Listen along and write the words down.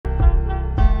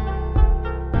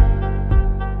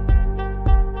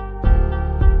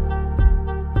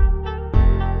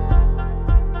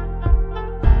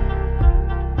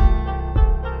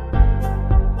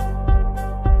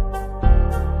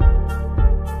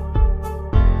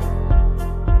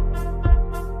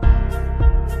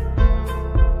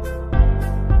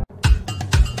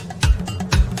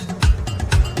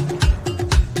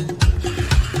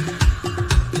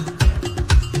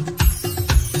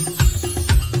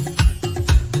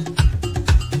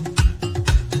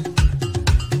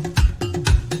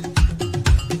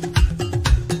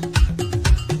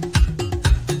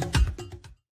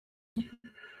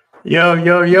Yo,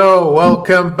 yo, yo,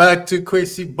 welcome back to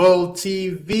Crazy Bowl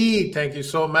TV. Thank you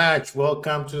so much.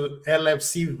 Welcome to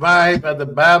LFC Vibe at the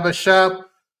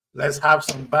Barbershop. Let's have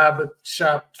some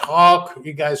barbershop talk.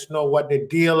 You guys know what the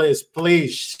deal is.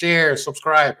 Please share,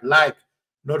 subscribe, like,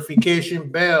 notification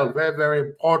bell. Very, very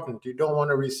important. You don't want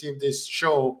to receive this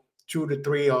show 2 to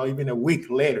 3 or even a week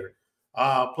later.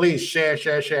 Please share,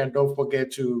 and don't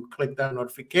forget to click that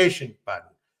notification button.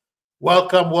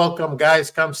 Welcome, guys.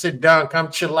 Come sit down. Come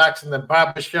chillax in the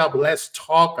barbershop. Let's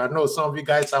talk. I know some of you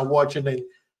guys are watching the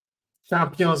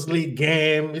Champions League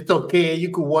game. It's okay. You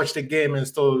could watch the game and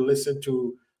still listen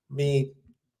to me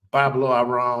babble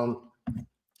around.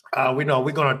 We know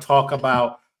we're going to talk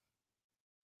about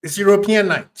this European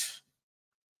night.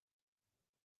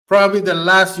 Probably the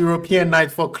last European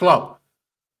night for club.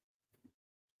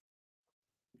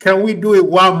 Can we do it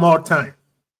one more time?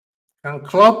 Can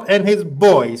Klopp and his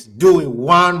boys do it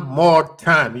one more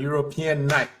time? European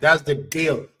night. That's the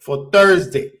deal for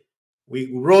Thursday.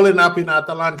 We rolling up in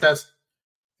Atalanta,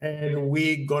 and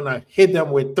we gonna hit them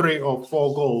with 3 or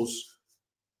 4 goals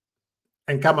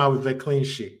and come out with a clean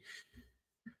sheet.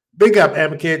 Big up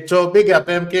MK2. Big up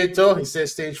MK2. He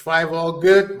says stage 5 all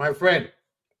good. My friend,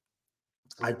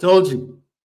 I told you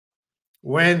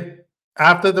when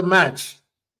after the match,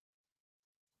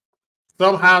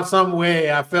 somehow, some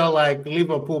way, I felt like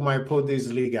Liverpool might put this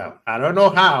league out. I don't know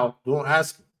how. Don't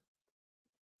ask me.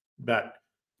 But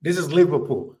this is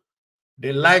Liverpool.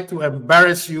 They like to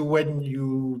embarrass you when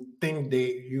you think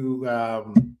it's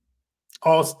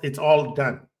all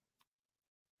done,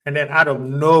 and then out of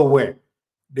nowhere,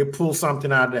 they pull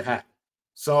something out of the hat.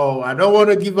 So I don't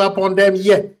want to give up on them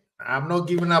yet. I'm not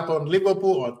giving up on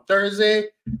Liverpool on Thursday,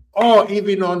 or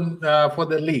even on for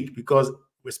the league, because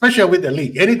especially with the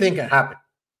league, anything can happen.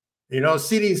 You know,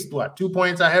 City's what, 2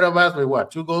 points ahead of us with what,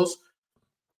 2 goals?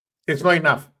 It's not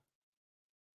enough.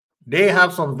 They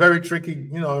have some very tricky,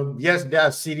 you know, yes,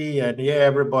 they're City, and yeah,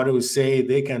 everybody will say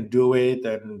they can do it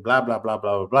and blah, blah, blah,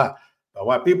 blah, blah, blah. But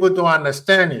what people don't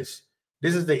understand is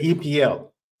this is the EPL.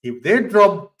 If they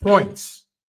drop points,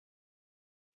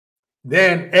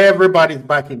 then everybody's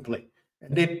back in play.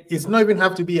 And it's not even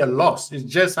have to be a loss. It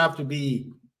just have to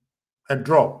be a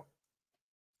draw.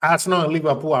 Arsenal and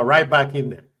Liverpool are right back in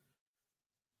there.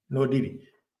 No Diddy.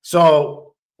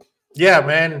 So, yeah,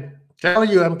 man.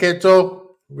 Telling you, MKTO,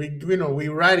 we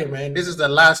riding, man. This is the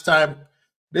last time.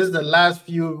 This is the last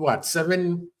few,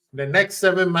 the next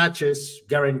 7 matches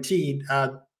guaranteed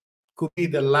could be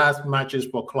the last matches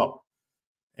for club.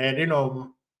 And, you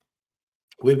know,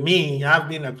 with me, I've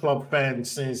been a club fan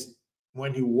since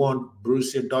when he won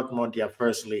Borussia Dortmund their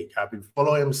first league. I've been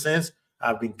following him since.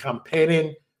 I've been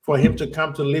campaigning for him to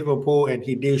come to Liverpool, and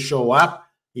he did show up.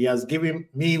 He has given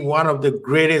me one of the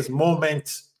greatest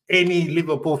moments any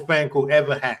Liverpool fan could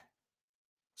ever have.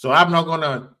 So I'm not going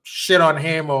to shit on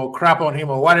him or crap on him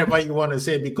or whatever you want to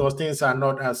say, because things are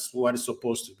not as what it's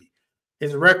supposed to be.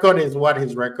 His record is what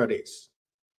his record is.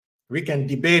 We can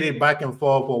debate it back and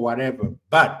forth or whatever,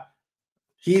 but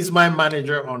he's my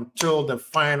manager until the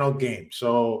final game.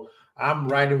 So I'm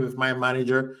riding with my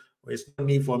manager. It's no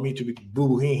need for me to be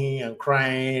boo-hee and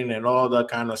crying and all that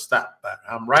kind of stuff. But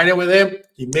I'm riding with him.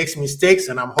 He makes mistakes,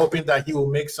 and I'm hoping that he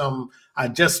will make some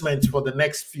adjustments for the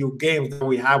next few games that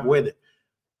we have with it.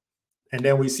 And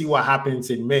then we see what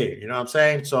happens in May. You know what I'm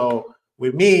saying? So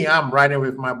with me, I'm riding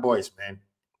with my boys, man.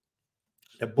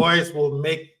 The boys will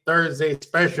make Thursday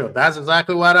special. That's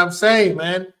exactly what I'm saying,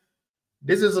 man.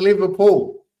 This is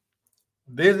Liverpool.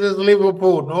 This is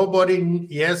Liverpool. Nobody,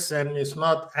 yes, and it's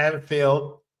not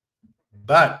Anfield.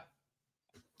 But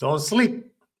don't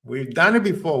sleep. We've done it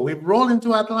before. We've rolled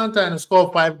into Atalanta and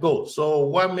scored 5 goals. So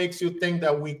what makes you think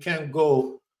that we can't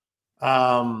go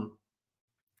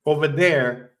over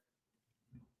there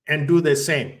and do the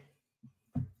same?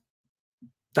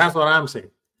 That's what I'm saying.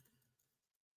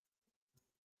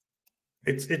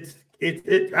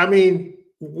 I mean,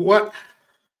 what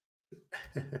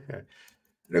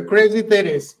the crazy thing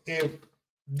is, if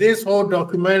this whole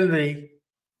documentary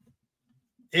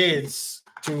is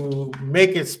to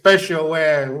make it special,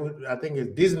 where I think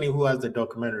it's Disney who has the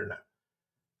documentary now,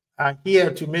 are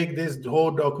here to make this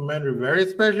whole documentary very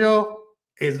special,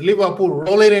 is Liverpool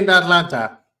rolling in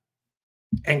Atlanta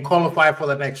and qualify for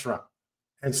the next round,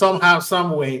 and somehow,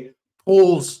 some way,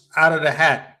 pulls out of the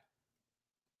hat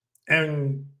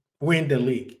and win the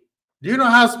league. Do you know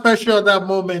how special that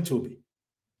moment will be?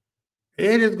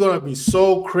 It is going to be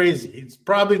so crazy. It's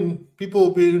probably, people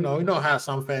will be, you know how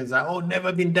some fans are, oh,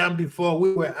 never been done before.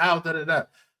 We were out, da, da, da.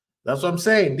 That's what I'm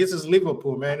saying. This is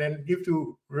Liverpool, man. And if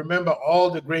you remember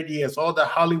all the great years, all the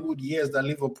Hollywood years that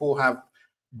Liverpool have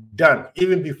done,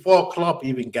 even before Klopp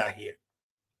even got here,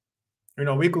 You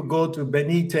know, we could go to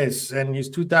Benitez and his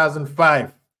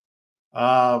 2005.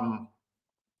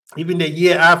 Even the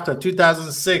year after,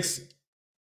 2006,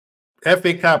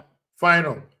 FA Cup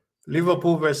final,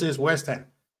 Liverpool versus West Ham.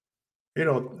 You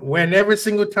know, when every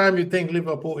single time you think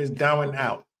Liverpool is down and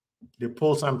out, they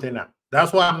pull something out.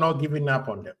 That's why I'm not giving up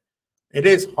on them. It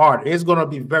is hard. It's going to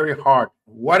be very hard.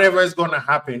 Whatever is going to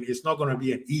happen, it's not going to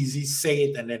be an easy say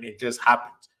it and then it just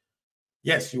happens.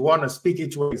 Yes, you want to speak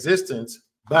it to existence,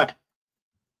 but,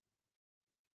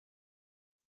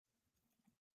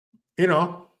 you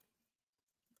know,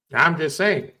 I'm just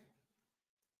saying.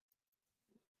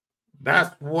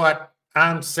 That's what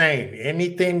I'm saying.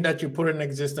 Anything that you put in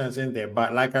existence in there.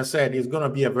 But like I said, it's going to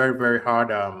be a very, very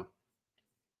hard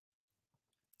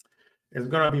it's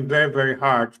going to be very, very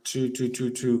hard to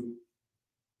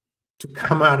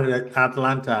come out of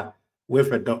Atalanta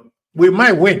with a dog. We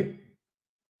might win,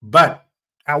 but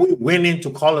are we winning to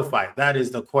qualify? That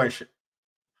is the question.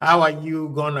 How are you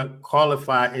going to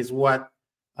qualify is what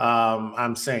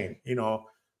I'm saying. You know,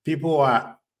 people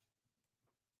have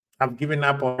given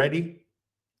up already.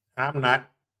 I'm not.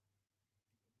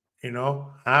 You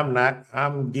know, I'm not.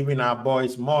 I'm giving our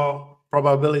boys more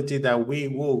probability that we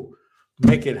will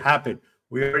make it happen.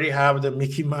 We already have the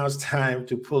Mickey Mouse time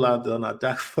to pull out the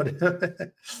attack for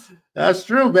them. That's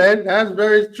true, man. That's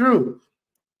very true.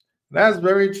 That's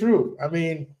very true. I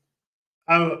mean,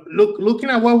 looking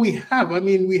at what we have. I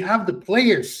mean, we have the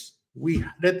players.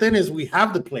 The thing is, we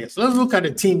have the players. So let's look at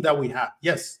the team that we have.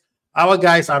 Yes, our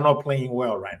guys are not playing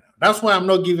well right now. That's why I'm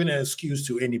not giving an excuse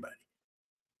to anybody.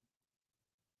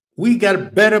 We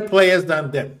got better players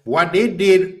than them. What they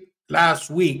did last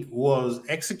week was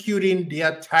executing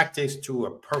their tactics to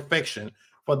a perfection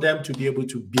for them to be able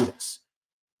to beat us.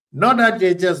 Not that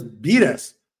they just beat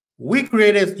us. We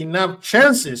created enough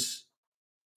chances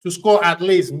to score at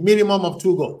least minimum of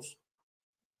 2 goals.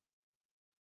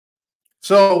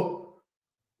 So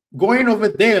going over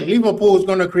there, Liverpool is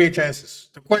going to create chances.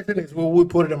 The question is, will we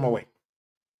put them away?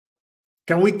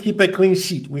 Can we keep a clean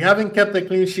sheet? We haven't kept a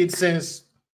clean sheet since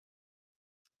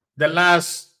the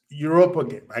last Europa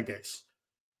game, I guess.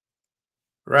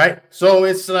 Right? So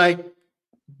it's like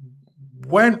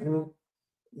when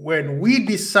we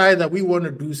decide that we want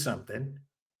to do something,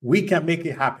 we can make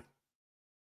it happen.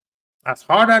 As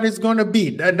hard as it's going to be,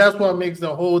 that's what makes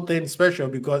the whole thing special,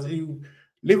 because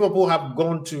Liverpool have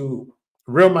gone to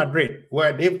Real Madrid,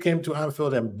 where they came to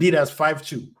Anfield and beat us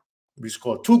 5-2. We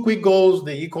scored 2 quick goals.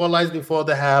 They equalized before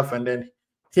the half and then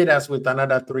hit us with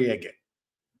another 3 again.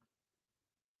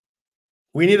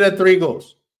 We needed 3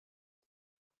 goals.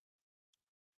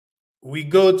 We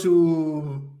go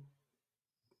to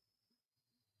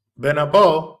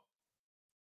Bernabeu,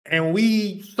 and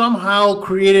we somehow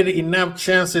created enough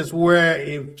chances where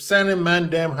if Sané Man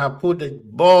them have put the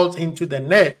balls into the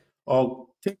net or,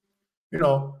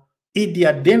 eat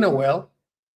their dinner well,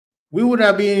 we would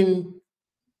have been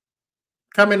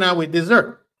coming out with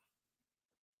dessert.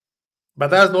 But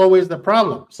that's always the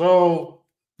problem. So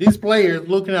these players,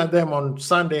 looking at them on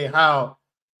Sunday, how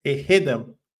it hit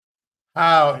them,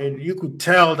 you could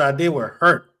tell that they were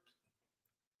hurt.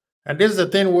 And this is the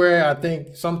thing where I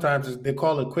think sometimes they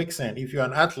call it quicksand. If you're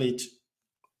an athlete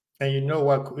and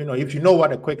if you know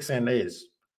what a quicksand is,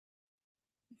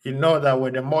 you know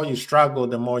that the more you struggle,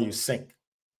 the more you sink.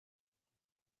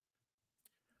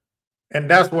 And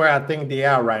that's where I think they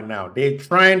are right now. They're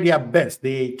trying their best.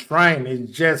 They're trying. It's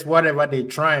just whatever they're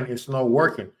trying, it's not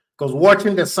working. Because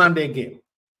watching the Sunday game,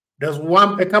 there's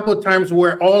a couple of times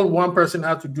where all one person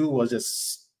had to do was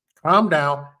just calm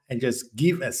down and just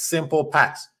give a simple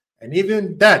pass. And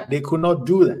even that, they could not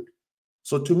do that.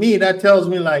 So to me, that tells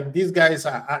me like these guys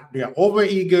they're over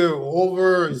eager,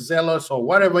 over zealous, or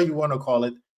whatever you want to call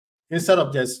it. Instead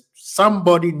of just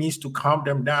somebody needs to calm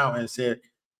them down and say,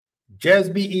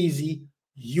 just be easy,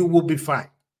 you will be fine.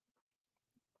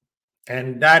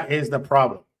 And that is the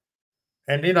problem.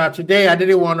 And today I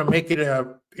didn't want to make it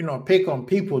a pick on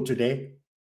people today.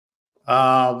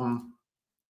 Yeah,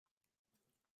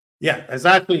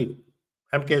 exactly.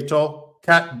 MK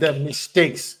cut the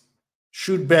mistakes,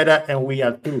 shoot better, and we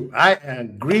are through. I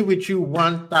agree with you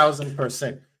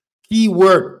 1,000%. Key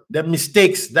word, the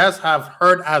mistakes that have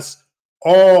hurt us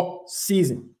all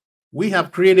season. We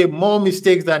have created more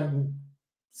mistakes than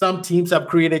some teams have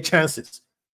created chances.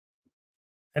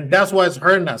 And that's why it's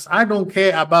hurting us. I don't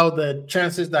care about the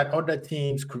chances that other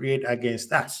teams create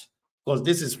against us, because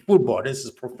this is football. This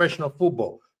is professional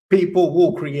football. People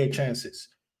will create chances.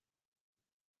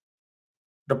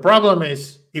 The problem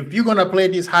is, if you're going to play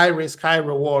this high-risk,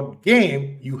 high-reward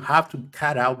game, you have to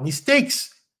cut out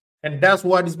mistakes. And that's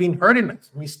what has been hurting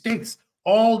us. Mistakes.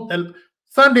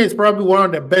 Sunday is probably one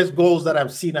of the best goals that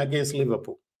I've seen against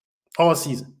Liverpool all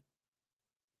season.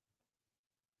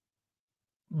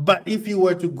 But if you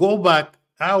were to go back,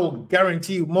 I will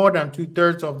guarantee you more than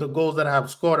 2/3 of the goals that I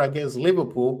have scored against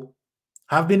Liverpool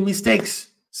have been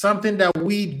mistakes. Something that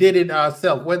we did it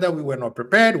ourselves, whether we were not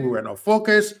prepared, we were not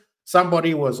focused,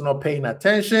 somebody was not paying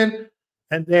attention,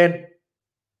 and then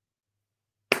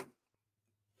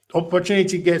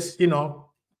opportunity gets,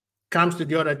 comes to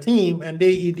the other team and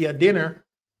they eat their dinner.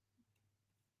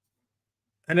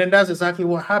 And then that's exactly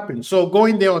what happened. So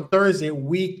going there on Thursday,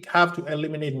 we have to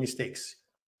eliminate mistakes.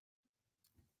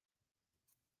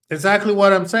 Exactly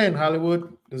what I'm saying,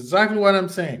 Hollywood. Exactly what I'm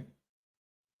saying.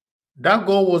 That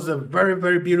goal was a very,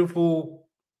 very beautiful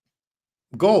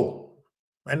goal.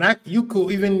 And you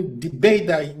could even debate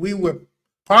that we were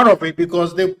part of it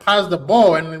because they passed the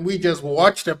ball and we just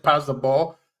watched them pass the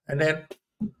ball and then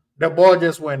the ball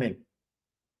just went in.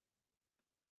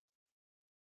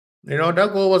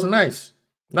 That goal was nice.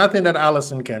 Nothing that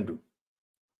Allison can do.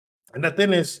 And the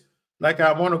thing is, like,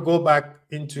 I want to go back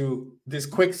into this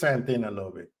quicksand thing a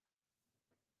little bit.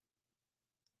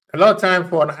 A lot of time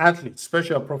for an athlete,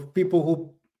 especially for people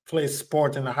who play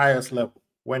sport in the highest level,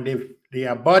 when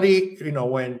their body,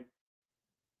 when,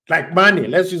 like Mane,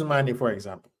 let's use Mane for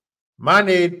example.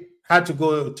 Mane had to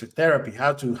go to therapy,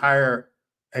 had to hire,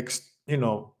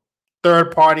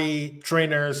 third-party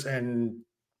trainers and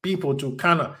people to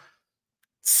kind of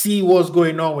see what's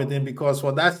going on with him, because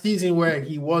for that season where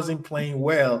he wasn't playing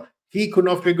well, he could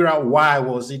not figure out why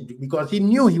was it, because he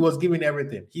knew he was giving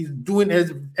everything. He's doing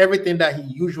everything that he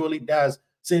usually does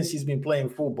since he's been playing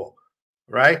football,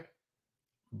 right?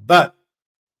 But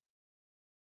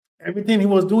everything he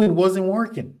was doing wasn't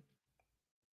working.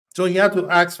 So he had to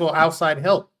ask for outside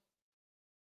help.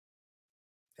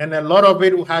 And a lot of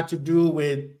it had to do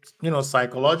with,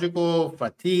 psychological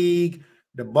fatigue.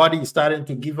 The body is starting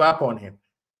to give up on him.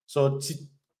 So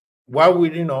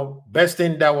best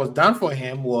thing that was done for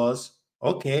him was,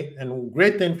 okay, and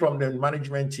great thing from the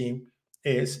management team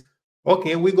is,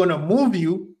 okay, we're going to move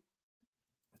you.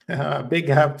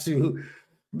 Big up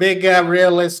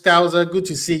Real Scouser. Good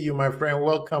to see you, my friend.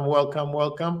 Welcome, welcome,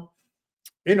 welcome.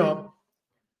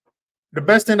 The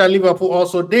best thing that Liverpool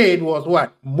also did was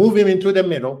what? Move him into the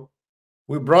middle.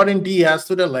 We brought in Diaz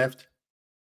to the left.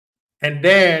 And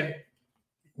then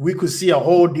we could see a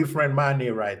whole different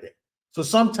Mane right there. So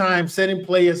sometimes certain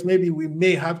players, maybe we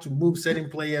may have to move certain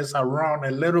players around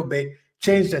a little bit,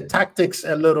 change the tactics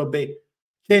a little bit,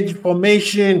 change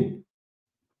formation.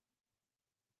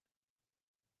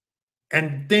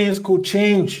 And things could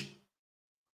change.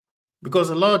 Because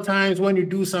a lot of times when you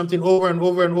do something over and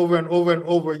over and over and over and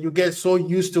over, you get so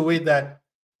used to it that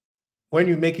when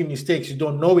you're making mistakes, you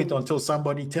don't know it until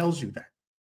somebody tells you that.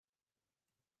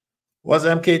 Was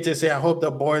MK to say, I hope the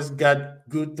boys got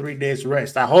good 3 days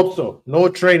rest. I hope so. No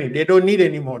training. They don't need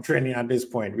any more training at this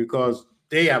point because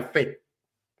they are fit.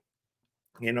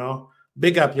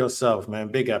 Big up yourself, man.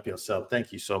 Big up yourself.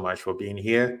 Thank you so much for being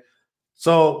here.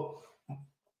 So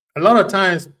a lot of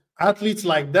times, athletes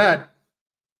like that,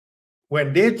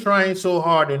 when they're trying so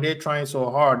hard,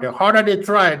 the harder they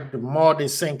try, the more they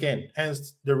sink in.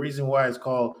 Hence the reason why it's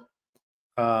called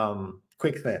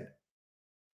quicksand.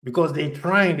 Because they're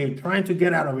trying to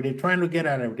get out of it. They're trying to get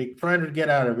out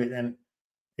of it, and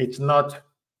it's not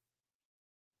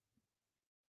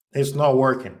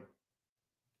working.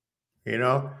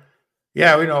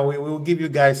 Yeah, we will give you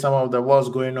guys some of the what's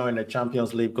going on in the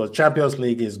Champions League, because Champions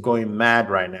League is going mad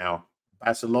right now.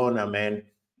 Barcelona, man.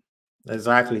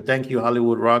 Exactly. Thank you,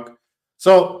 Hollywood Rock.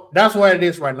 So that's what it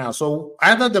is right now. So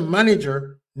either the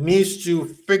manager needs to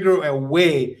figure a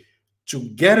way to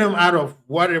get them out of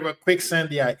whatever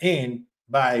quicksand they are in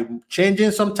by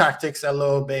changing some tactics a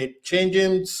little bit,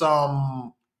 changing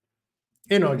some,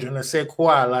 je ne sais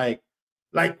quoi,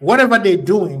 like whatever they're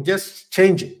doing, just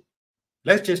change it.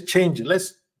 Let's just change it.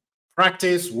 Let's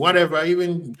practice whatever,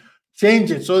 even change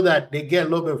it so that they get a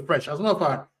little bit fresh. As a matter of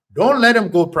fact, don't let them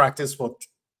go practice for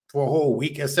a whole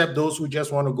week, except those who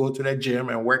just want to go to the gym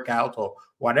and work out or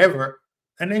whatever,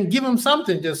 and then give them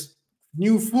something, just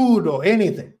new food or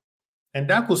anything. And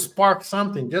that could spark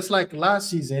something. Just like last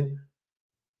season,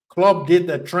 Klopp did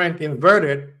the trend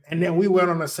inverted, and then we went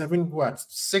on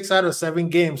 6 out of 7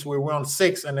 games. We won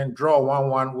 6 and then draw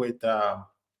 1-1 with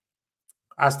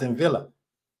Aston Villa.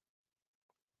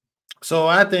 So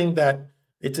I think that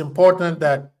it's important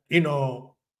that,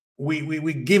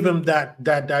 we give him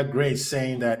that grace,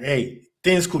 saying that, hey,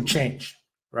 things could change,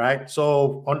 right?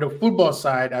 So on the football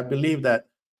side, I believe that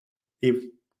if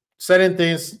certain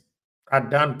things are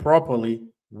done properly,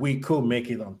 we could make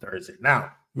it on Thursday.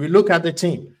 Now, we look at the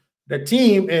team. The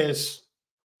team is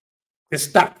It's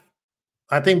stuck.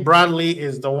 I think Bradley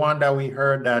is the one that we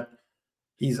heard that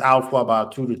he's out for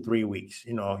about 2 to 3 weeks.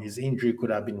 You know, his injury could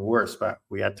have been worse, but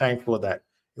we are thankful that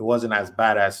it wasn't as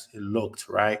bad as it looked,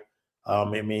 right? I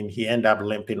mean, he ended up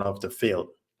limping off the field.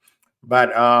 But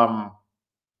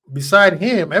beside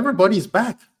him, everybody's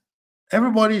back.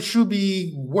 Everybody should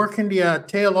be working their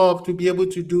tail off to be able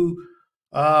to do,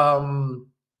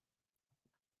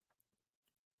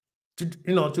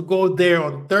 to go there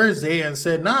on Thursday and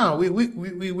say, "No,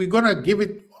 we're gonna give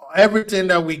it everything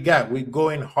that we got. We're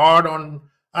going hard on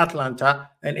Atalanta,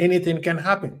 and anything can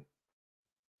happen."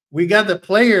 We got the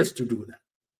players to do that.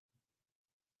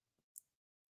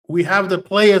 We have the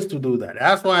players to do that.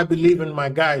 That's why I believe in my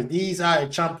guys. These are a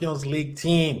Champions League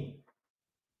team.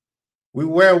 We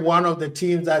were one of the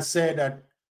teams that said that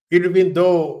even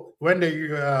though when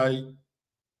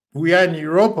we are in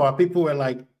Europa, people were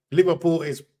like, Liverpool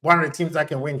is one of the teams that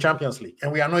can win Champions League,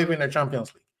 and we are not even in the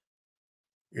Champions League.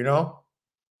 You know,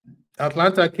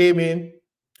 Atalanta came in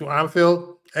to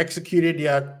Anfield, executed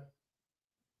their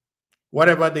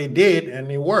whatever they did, and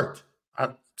it worked.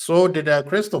 So did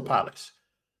Crystal Palace.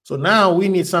 So now we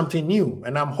need something new,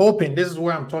 and I'm hoping, this is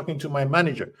where I'm talking to my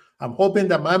manager. I'm hoping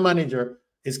that my manager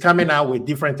is coming out with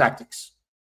different tactics.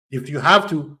 If you have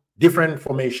to, different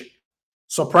formation.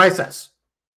 Surprise us.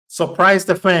 Surprise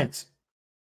the fans.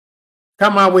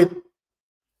 Come out with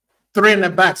 3 in the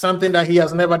back, something that he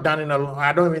has never done in a long.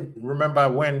 I don't even remember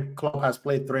when Klopp has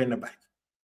played 3 in the back.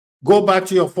 Go back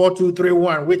to your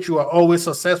 4-2-3-1, which you are always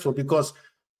successful, because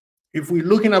if we're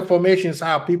looking at formations,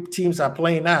 how teams are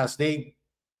playing us, they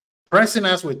pressing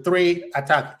us with 3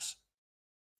 attackers.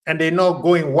 And they're not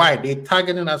going wide. They're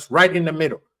targeting us right in the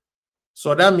middle.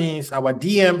 So that means our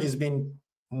DM is being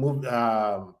moved,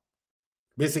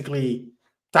 basically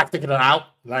tactical out,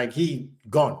 like he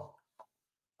gone.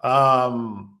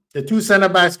 The 2 center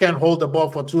backs can't hold the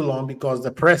ball for too long because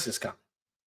the press is coming.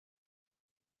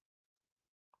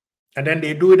 And then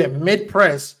they do the mid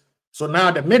press. So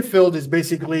now the midfield is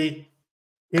basically,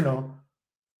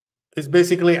 it's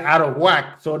basically out of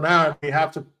whack. So now they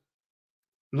have to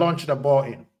launch the ball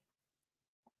in.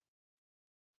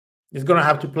 It's going to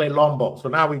have to play long ball. So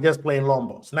now we're just playing long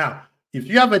balls. Now, if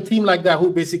you have a team like that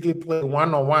who basically play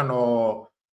one-on-one or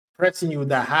pressing you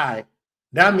that high,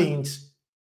 that means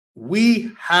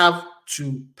we have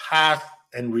to pass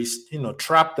and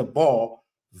trap the ball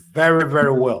very,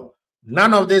 very well.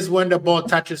 None of this when the ball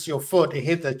touches your foot, it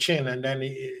hits the chin, and then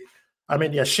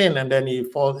your shin, and then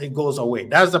it falls, it goes away.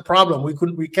 That's the problem.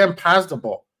 We can't pass the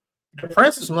ball. The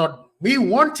press is not. We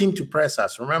want team to press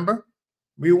us. Remember,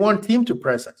 we want team to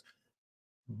press us.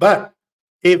 But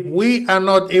if we are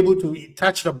not able to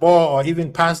touch the ball or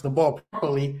even pass the ball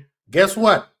properly, guess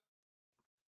what?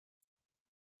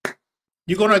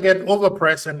 You're going to get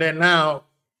overpressed, and then now,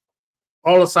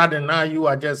 all of a sudden, now you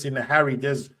are just in a hurry,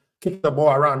 just kick the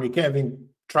ball around. You can't even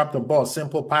trap the ball.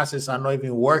 Simple passes are not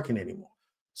even working anymore.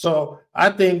 So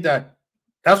I think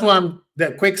that's why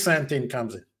the quicksand thing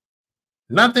comes in.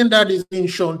 Nothing that is being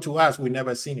shown to us, we've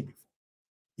never seen it before.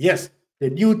 Yes, the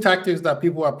new tactics that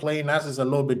people are playing us is a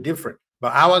little bit different,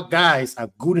 but our guys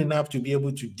are good enough to be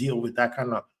able to deal with that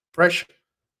kind of pressure.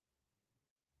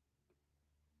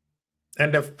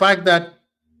 And the fact that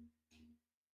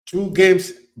 2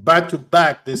 games back to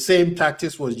back, the same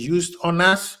tactics was used on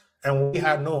us and we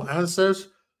had no answers,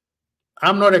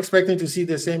 I'm not expecting to see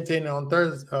the same thing on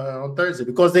Thursday,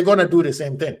 because they're going to do the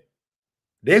same thing.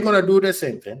 They're going to do the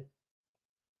same thing.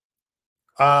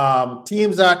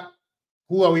 Teams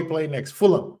who are we playing next?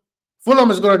 Fulham. Fulham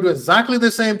is going to do exactly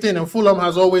the same thing, and Fulham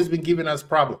has always been giving us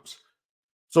problems.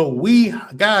 So we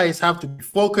guys have to be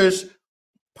focused,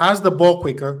 pass the ball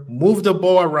quicker, move the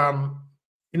ball around,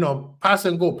 pass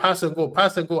and go, pass and go,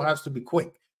 pass and go has to be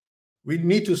quick. We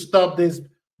need to stop this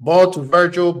ball to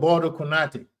Virgil, ball to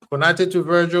Konate, Konate to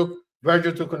Virgil,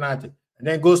 Virgil to Konate, and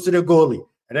then it goes to the goalie,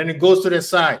 and then it goes to the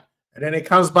side, and then it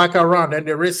comes back around, and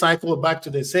they recycle back to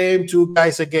the same 2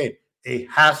 guys again. It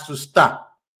has to stop.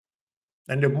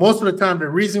 And most of the time, the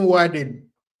reason why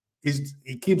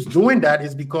it keeps doing that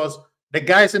is because the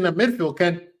guys in the midfield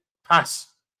can't pass.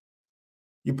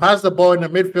 You pass the ball in the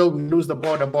midfield, we lose the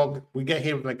ball, we get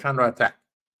hit with a counterattack.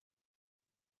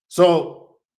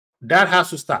 So that has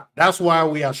to stop. That's why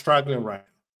we are struggling right now.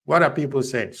 What are people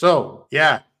saying? So,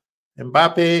 yeah,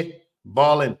 Mbappe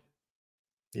balling.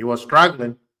 He was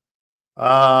struggling.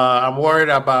 I'm worried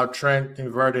about Trent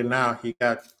inverted now. He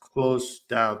got closed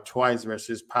down twice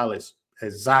versus Palace.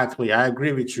 Exactly. I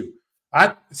agree with you.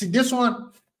 I see this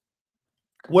one.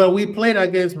 Well, we played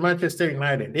against Manchester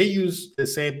United. They use the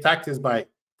same tactics by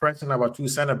pressing our 2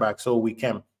 center backs so we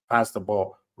can pass the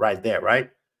ball right there, right?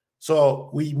 So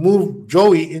we moved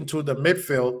Joey into the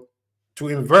midfield to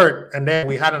invert, and then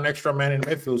we had an extra man in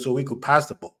midfield so we could pass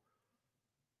the ball.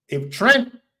 If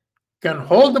Trent can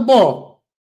hold the ball,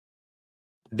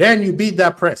 then you beat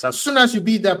that press. As soon as you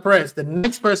beat that press, the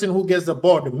next person who gets the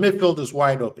ball, the midfield is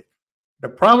wide open. The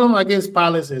problem against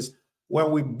Palace is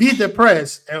when we beat the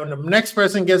press and the next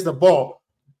person gets the ball,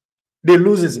 they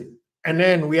loses it. And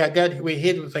then we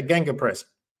hit with a Genga press.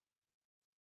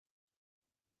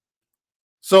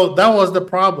 So that was the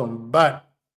problem. But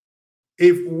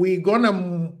if we're going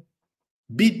to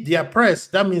beat their press,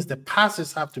 that means the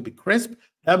passes have to be crisp.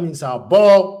 That means our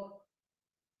ball,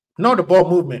 not the ball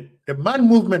movement. The man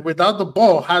movement without the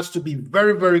ball has to be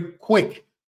very, very quick,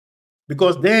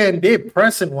 because then they're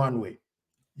pressing one way.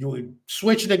 You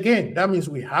switch it again. That means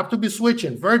we have to be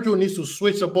switching. Virgil needs to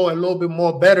switch the ball a little bit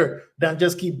more better than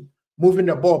just keep moving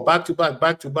the ball back to back,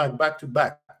 back to back, back to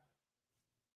back.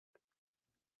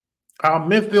 Our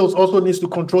midfield also needs to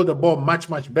control the ball much,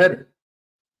 much better.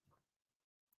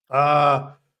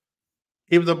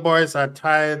 If the boys are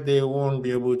tired, they won't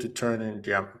be able to turn in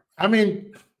jam. I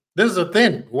mean, this is the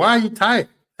thing. Why are you tired?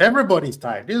 Everybody's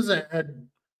tired. This is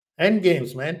end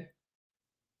games, man.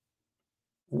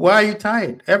 Why are you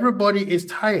tired? Everybody is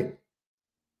tired.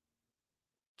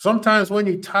 Sometimes when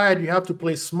you're tired, you have to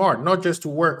play smart, not just to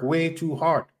work way too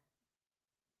hard.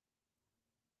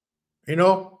 You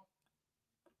know,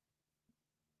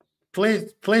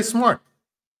 play smart.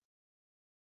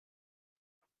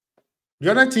 The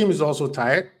other team is also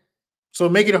tired, so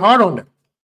make it hard on them.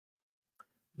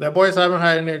 The boys haven't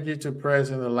had energy to press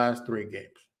in the last 3 games.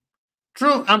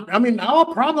 True. I mean, our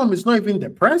problem is not even the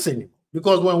press anymore,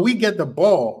 because when we get the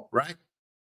ball, right,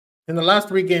 in the last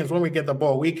 3 games, when we get the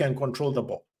ball, we can control the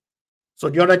ball. So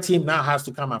the other team now has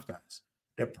to come after us.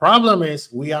 The problem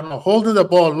is we are not holding the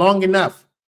ball long enough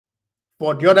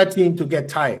for the other team to get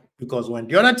tired, because when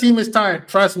the other team is tired,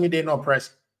 trust me, they're not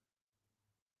pressing.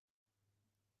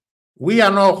 We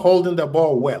are not holding the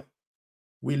ball well.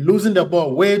 We're losing the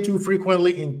ball way too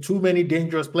frequently in too many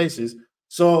dangerous places.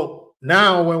 So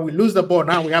now when we lose the ball,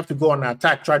 now we have to go on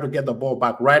attack, try to get the ball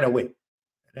back right away.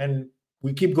 And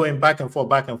we keep going back and forth,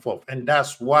 back and forth. And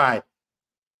that's why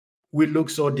we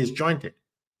look so disjointed.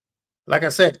 Like I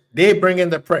said, they bring in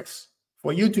the press.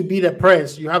 For you to beat the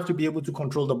press, you have to be able to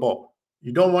control the ball.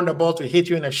 You don't want the ball to hit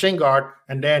you in a shin guard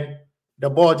and then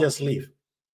the ball just leave.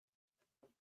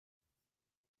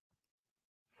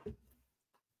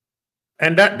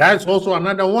 And that's also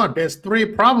another one. There's 3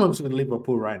 problems with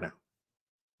Liverpool right now.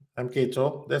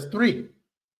 MK, there's 3.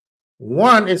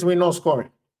 1 is we're not scoring.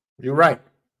 You're right.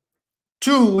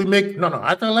 2, we make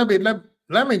I thought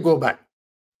let me go back.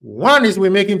 1 is we're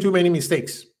making too many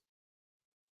mistakes.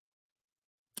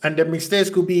 And the mistakes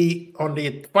could be on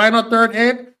the final third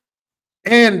end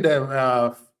and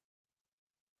the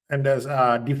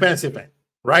defensive end,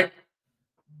 right?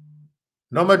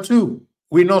 Number 2,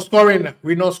 we're not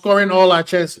scoring all our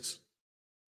chances.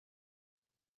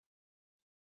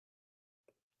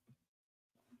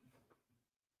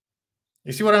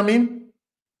 You see what I mean?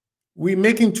 We're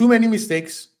making too many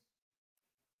mistakes.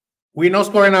 We're not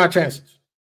scoring our chances.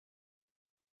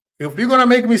 If you're going to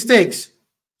make mistakes,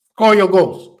 score your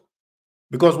goals.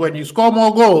 Because when you score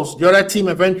more goals, the other team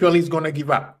eventually is going to give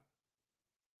up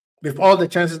with all the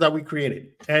chances that we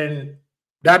created. And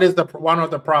that is one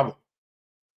of the problems,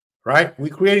 right?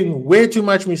 We're creating way too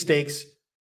much mistakes,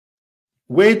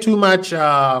 way too much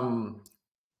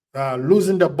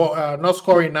losing the ball, not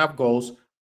scoring enough goals,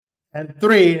 and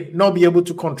 3, not be able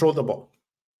to control the ball.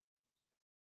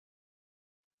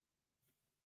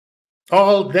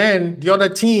 Then the other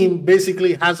team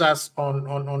basically has us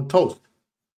on toast.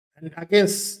 And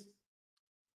against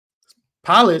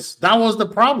Palace, that was the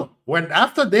problem. When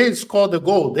after they scored the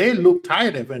goal, they looked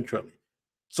tired eventually.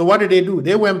 So what did they do?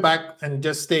 They went back and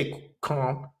just stayed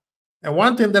calm. And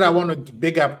one thing that I want to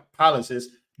big up Palace is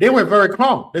they were very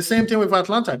calm. The same thing with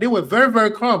Atalanta. They were very, very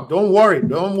calm. Don't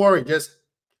worry. Just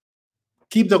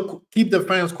keep the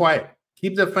fans quiet.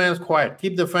 Keep the fans quiet.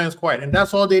 Keep the fans quiet. And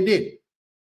that's all they did.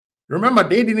 Remember,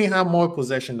 they didn't have more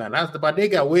possession than us, but they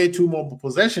got way too more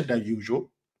possession than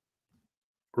usual.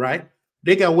 Right?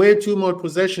 They got way too much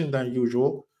possession than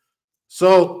usual.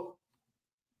 So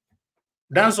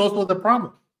that's also the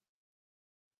problem.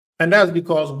 And that's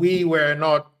because we were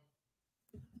not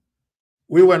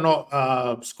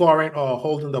scoring or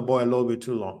holding the ball a little bit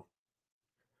too long.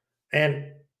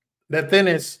 And the thing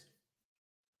is,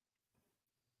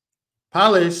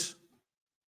 Palace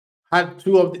had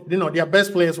 2 of their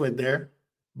best players were there.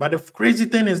 But the crazy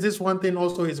thing is, this one thing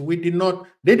also is they did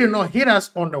not hit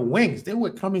us on the wings. They were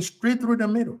coming straight through the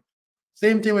middle.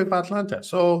 Same thing with Atalanta.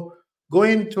 So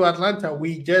going to Atlanta,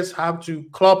 we just have to,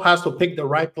 club has to pick the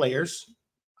right players.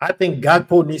 I think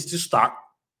Gakpo needs to start.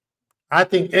 I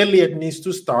think Elliott needs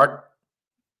to start.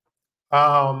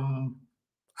 I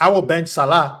will bench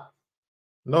Salah.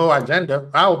 No agenda.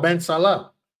 I will bench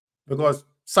Salah because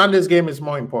Sunday's game is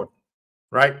more important,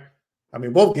 right? I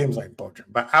mean, both games are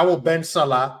important, but I will bench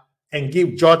Salah and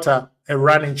give Jota a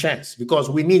running chance because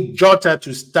we need Jota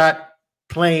to start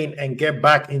playing and get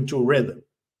back into rhythm.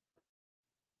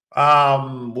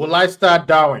 Will I start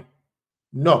Darwin?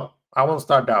 No, I won't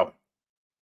start Darwin.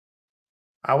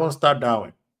 I won't start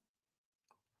Darwin.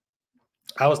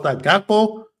 I will start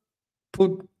Gakpo,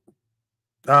 put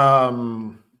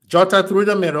Jota through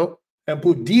the middle, and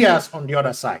put Diaz on the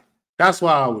other side. That's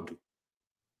what I would do.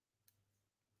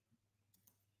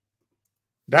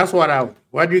 That's what I would.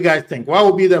 What do you guys think? What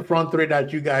would be the front three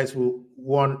that you guys will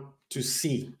want to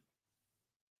see?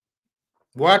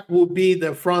 What would be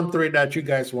the front three that you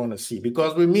guys want to see?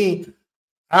 Because with me,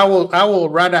 I will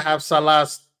rather have Salah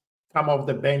come off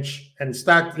the bench and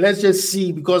start. Let's just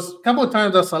see, because a couple of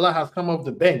times that Salah has come off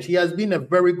the bench, he has been a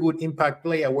very good impact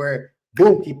player where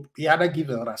boom, he either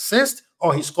gives an assist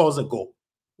or he scores a goal,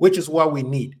 which is what we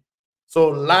need. So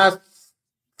last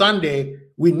Sunday,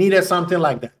 we needed something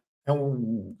like that.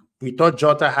 And we thought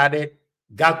Jota had it.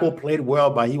 Gakpo played well,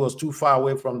 but he was too far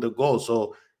away from the goal.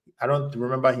 So I don't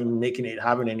remember him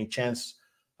having any chance.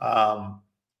 That's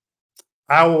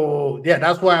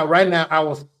why right now I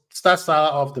will start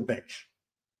Salah off the bench.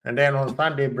 And then on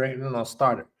Sunday, bring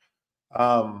starter.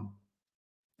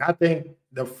 I think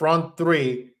the front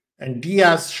three, and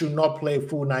Diaz should not play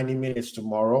full 90 minutes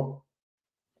tomorrow.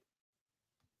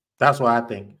 That's what I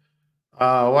think.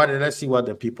 Let's see what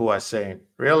the people are saying.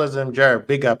 Realism, Jared,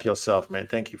 big up yourself, man.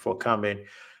 Thank you for coming.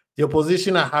 The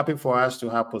opposition are happy for us to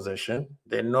have possession.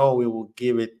 They know we will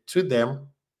give it to them.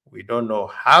 We don't know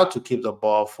how to keep the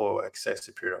ball for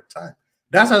excessive period of time.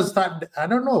 That's a start. I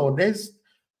don't know.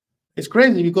 It's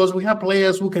crazy because we have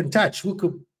players who can touch,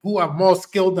 who are more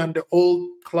skilled than the old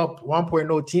club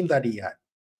 1.0 team that he had.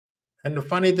 And the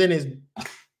funny thing is,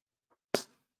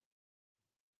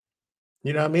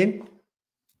 you know what I mean?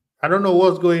 I don't know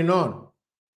what's going on.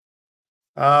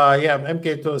 Yeah,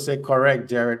 MK2 said correct,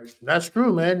 Jared. That's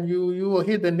true, man. You will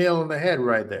hit the nail on the head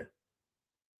right there.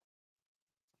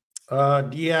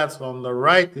 Diaz on the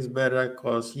right is better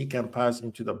because he can pass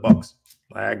into the box.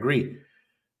 I agree.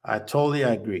 I totally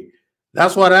agree.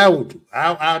 That's what I would do.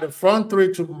 The front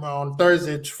three on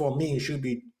Thursday for me should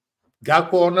be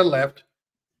Gakpo on the left,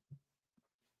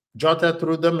 Jota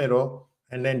through the middle,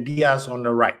 and then Diaz on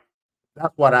the right.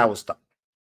 That's what I would start.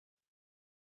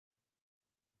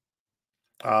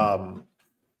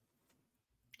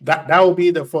 That will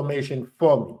be the formation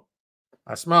for me.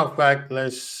 As a matter of fact,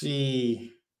 let's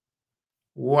see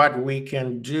what we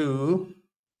can do.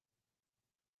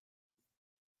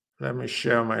 Let me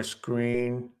share my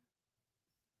screen.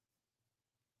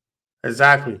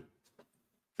 Exactly.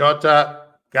 Jota,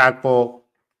 Gakpo,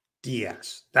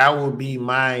 Diaz. That will be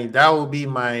my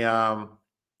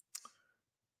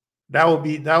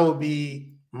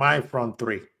front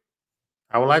three.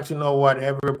 I would like to know what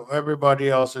everybody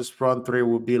else's front three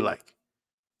will be like.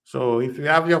 So if you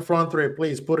have your front three,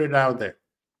 please put it out there.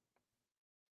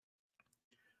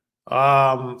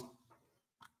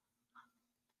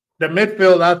 The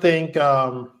midfield, I think,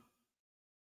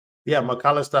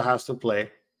 McAllister has to play.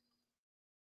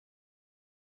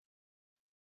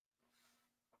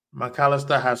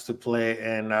 McAllister has to play,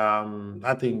 and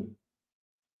I think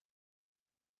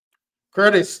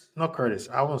not Curtis.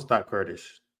 I won't start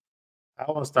Curtis.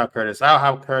 I'll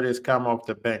have Curtis come off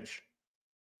the bench.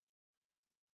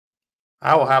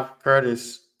 I will have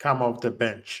Curtis come off the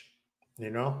bench,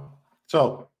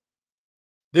 So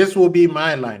this will be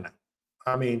my lineup.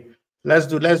 I mean, let's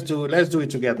do it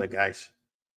together, guys.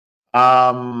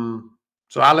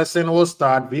 So Allison will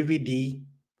start. VVD.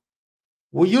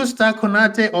 Will you start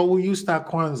Konate or will you start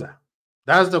Kwanzaa?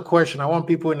 That's the question. I want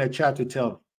people in the chat to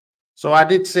tell me. So I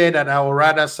did say that I would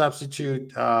rather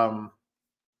substitute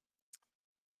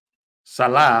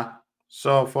Salah.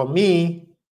 So for me,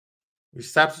 we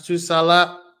substitute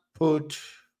Salah,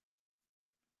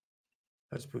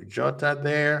 let's put Jota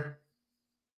there.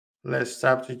 Let's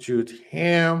substitute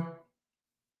him.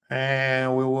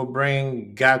 And we will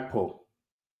bring Gakpo,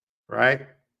 right?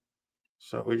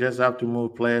 So we just have to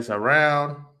move players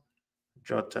around.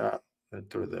 Jota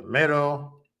through the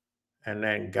middle. And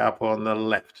then Gakpo on the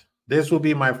left. This will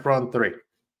be my front three.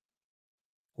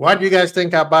 What do you guys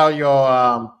think about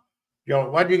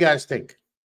what do you guys think?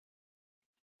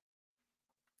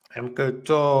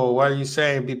 Mkoto, what are you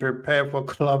saying? Be prepared for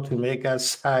club to make us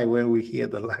sigh when we hear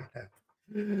the lineup.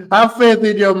 Have faith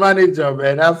in your manager,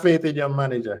 man. Have faith in your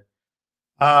manager.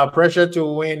 Pressure to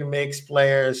win makes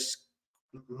players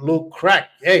look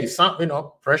cracked. Hey,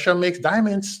 pressure makes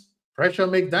diamonds. Pressure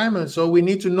makes diamonds. So we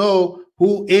need to know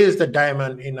who is the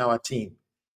diamond in our team.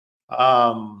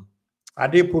 I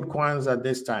did put Kwanzaa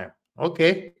this time.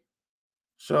 Okay.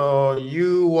 So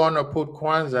you want to put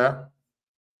Kwanzaa?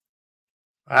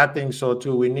 I think so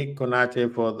too. We need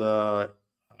Konate for the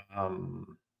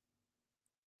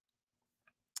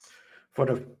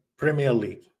Premier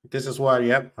League. This is why,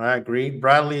 yep, I agree.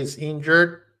 Bradley is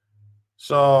injured.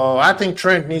 So I think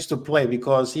Trent needs to play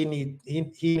because he needs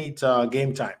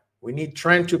game time. We need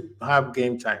Trent to have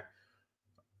game time.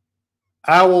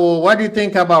 What do you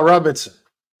think about Robertson?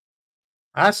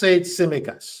 I say it's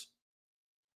Tsimikas.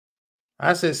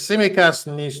 I say Tsimikas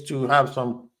needs to have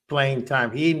some playing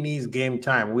time. He needs game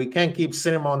time. We can't keep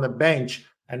sitting him on the bench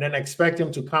and then expect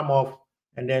him to come off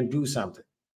and then do something.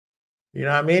 You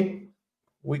know what I mean?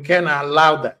 We cannot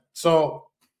allow that. So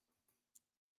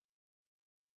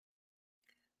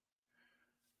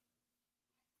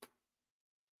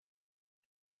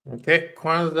okay,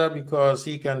 Kwanzaa because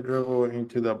he can dribble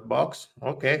into the box.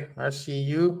 Okay, I see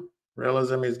you.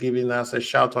 Realism is giving us a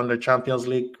shout on the Champions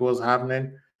League. What's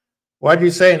happening? What are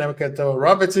you saying, Amiketo?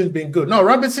 Robertson's been good. No,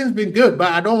 Robertson's been good,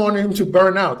 but I don't want him to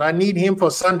burn out. I need him for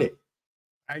Sunday.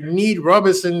 I need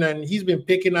Robertson, and he's been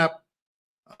picking up.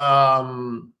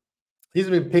 He's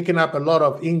been picking up a lot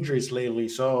of injuries lately.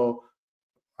 So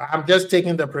I'm just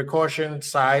taking the precaution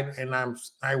side, and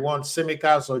I want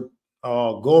Tsimikas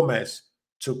or Gomez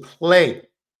to play.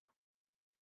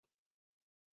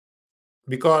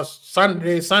 Because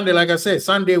Sunday, like I said,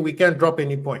 Sunday we can't drop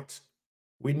any points.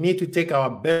 We need to take our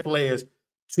best players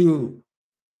to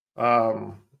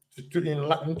Fulham,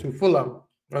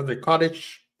 or the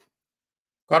Cottage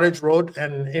Road,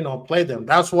 and play them.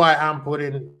 That's why I'm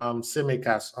putting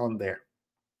Tsimikas on there.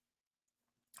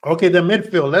 Okay, the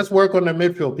midfield. Let's work on the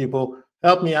midfield, people.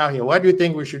 Help me out here. What do you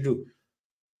think we should do?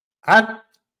 I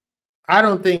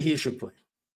don't think he should play.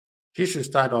 He should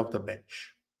start off the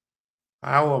bench.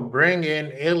 I will bring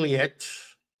in Elliott.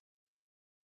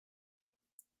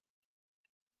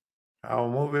 I'll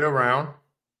move it around.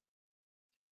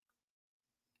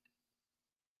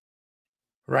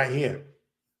 Right here.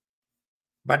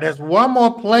 But there's one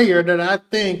more player that I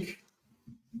think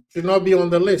should not be on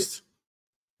the list.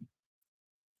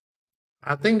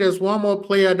 I think there's one more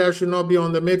player that should not be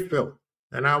on the midfield.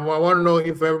 And I want to know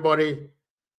if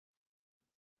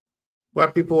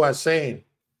what people are saying.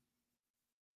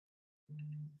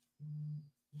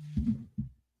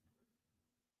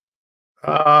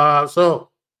 So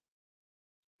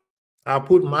I'll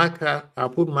put Mark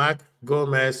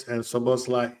Gomez and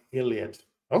Szoboszlai Elliott.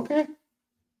 Okay.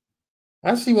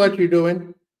 I see what you're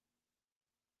doing.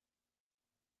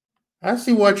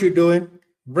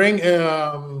 Bring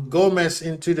Gomez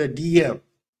into the DM.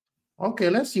 Okay,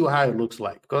 let's see how it looks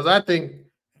like. Because I think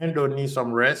Endo needs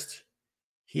some rest.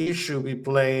 He should be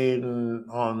playing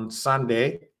on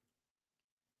Sunday.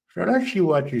 So let's see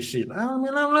what you see. I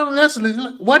mean,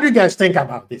 what do you guys think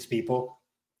about this, people?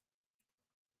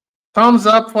 Thumbs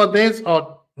up for this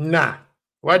or nah?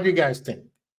 What do you guys think?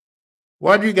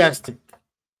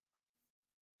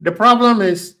 The problem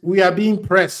is we are being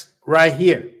pressed right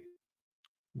here.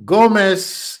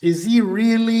 Gomez, is he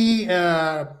really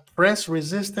a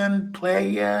press-resistant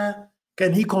player?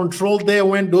 Can he control there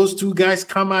when those two guys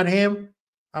come at him?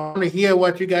 I want to hear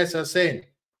what you guys are saying.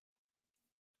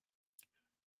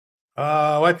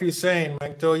 What you saying,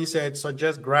 Mento? You said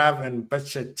suggest Grav and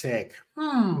Bachetek.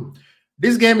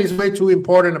 This game is way too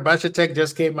important. Bachetek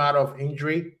just came out of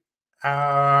injury.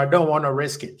 I don't want to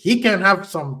risk it. He can have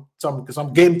some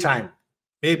game time,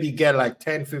 maybe get like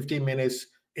 10-15 minutes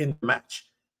in the match.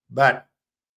 But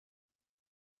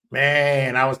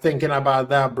man, I was thinking about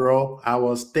that, bro. I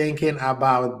was thinking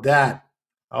about that.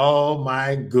 Oh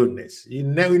my goodness. You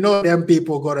know them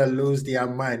people gonna lose their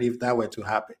mind if that were to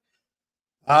happen.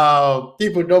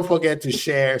 People, don't forget to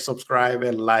share, subscribe,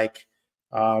 and like.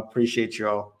 Appreciate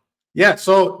y'all. Yeah,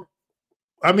 so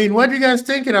I mean, what are you guys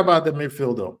thinking about the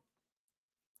midfield though?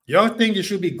 Y'all think it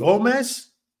should be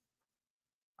Gomez?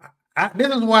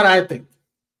 This is what I think.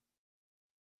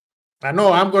 I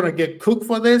know I'm gonna get cooked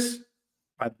for this,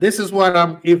 but this is what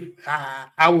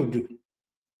I would do.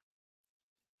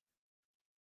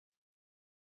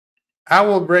 I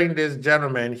will bring this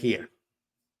gentleman here.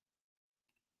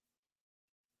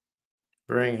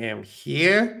 Bring him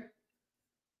here.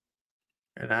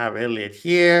 And I have Elliott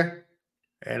here.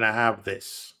 And I have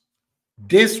this.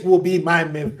 This will be my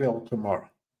midfield tomorrow.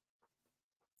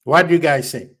 What do you guys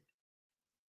think?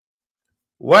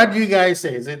 What do you guys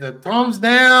say? Is it a thumbs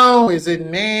down? Is it,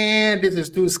 man, this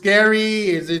is too scary?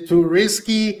 Is it too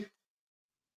risky?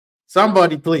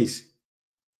 Somebody, please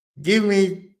give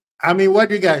me, I mean, what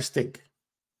do you guys think?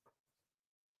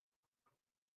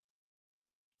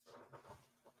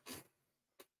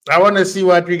 I want to see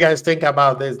what you guys think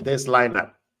about this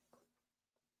lineup.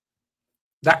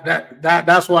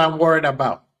 That's what I'm worried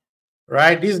about,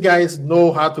 right? These guys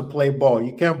know how to play ball.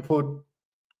 You can't put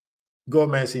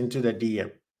Gomez into the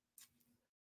DM.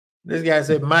 This guy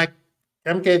said, Mike,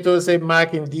 MK2 said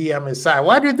Mike in DM is sad.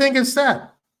 Why do you think it's sad?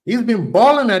 He's been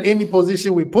balling at any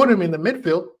position we put him in the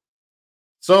midfield.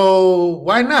 So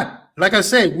why not? Like I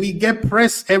said, we get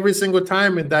pressed every single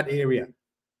time in that area.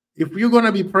 If you're going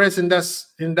to be pressed in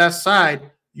that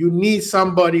side, you need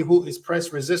somebody who is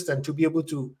press resistant to be able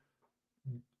to,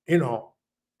 you know,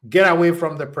 get away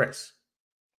from the press.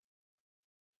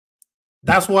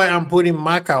 That's why I'm putting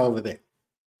Maka over there.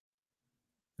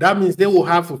 That means they will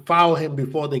have to foul him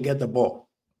before they get the ball.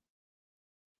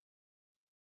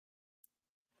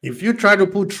 If you try to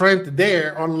put Trent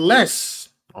there, unless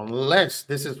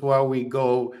this is where we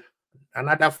go,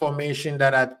 another formation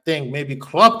that I think maybe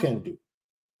Klopp can do,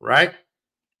 right?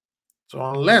 So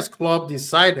unless Klopp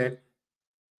decided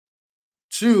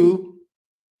to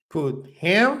put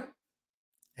him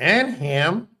and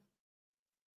him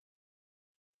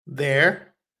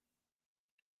there,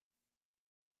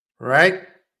 right?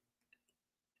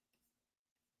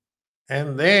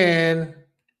 And then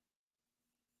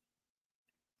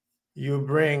you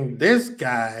bring this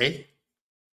guy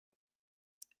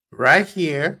right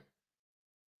here.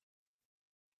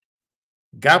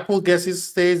 Gakpo gets his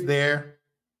stays there.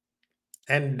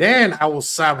 And then I will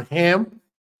sub him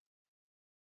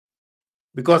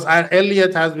because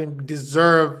Elliott has been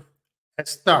deserved a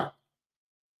start.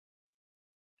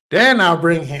 Then I'll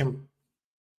bring him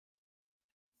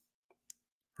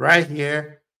right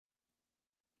here.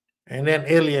 And then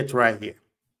Elliott right here.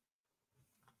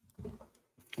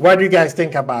 What do you guys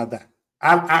think about that?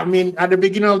 I mean, at the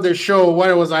beginning of the show,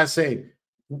 what was I saying?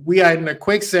 We are in a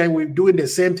quicksand. We're doing the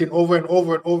same thing over and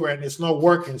over and over, and it's not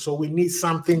working. So we need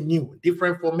something new,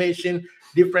 different formation,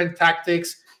 different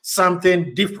tactics,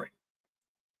 something different,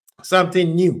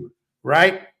 something new,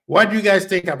 right? What do you guys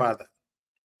think about that?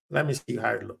 Let me see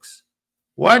how it looks.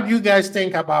 What do you guys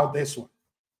think about this one?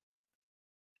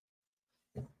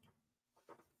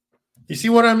 You see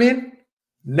what I mean?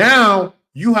 Now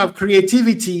you have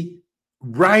creativity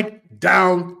right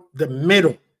down the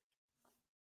middle.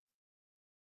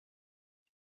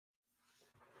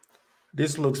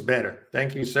 This looks better.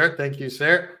 Thank you, sir. Thank you,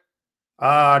 sir.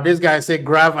 This guy said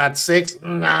Grav at 6.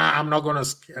 Nah, I'm not going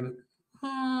to.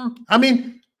 I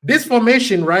mean, this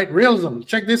formation, right? Realism.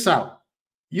 Check this out.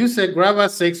 You said Grav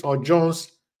at 6 or Jones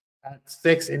at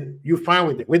 6, and you're fine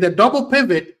with it. With a double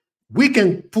pivot, we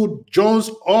can put Jones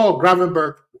or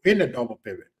Gravenberch in the double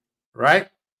pivot, right?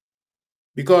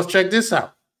 Because check this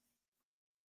out.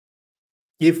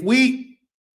 If we,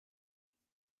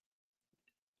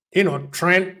 you know,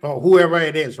 Trent or whoever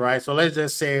it is, right? So let's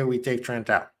just say we take Trent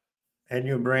out and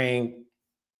you bring,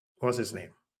 what's his name?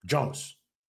 Jones,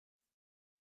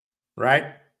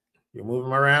 right? You move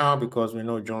him around because we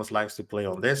know Jones likes to play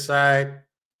on this side.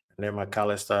 And then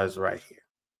McAllister is right here,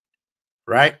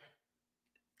 right?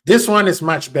 This one is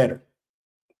much better.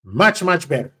 Much, much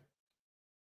better.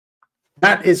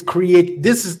 That is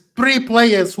this is 3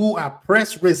 players who are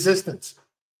press resistant,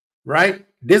 right?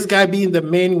 This guy being the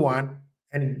main one,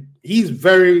 and he's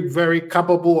very, very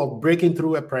capable of breaking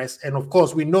through a press. And of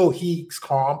course, we know he's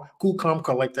calm, cool, calm,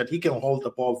 collected. He can hold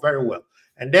the ball very well.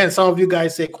 And then some of you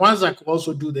guys say Kwanzaa could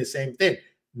also do the same thing.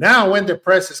 Now, when the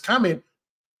press is coming,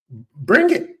 bring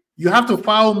it. You have to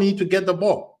foul me to get the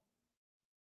ball.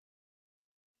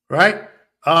 Right?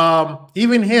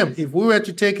 Even him, if we were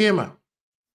to take him out,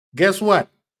 guess what?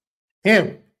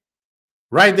 Him,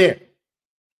 right there.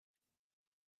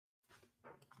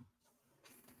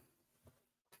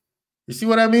 You see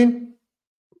what I mean?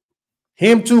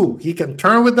 Him too. He can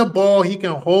turn with the ball. He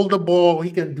can hold the ball.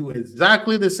 He can do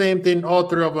exactly the same thing all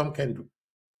 3 of them can do.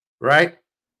 Right?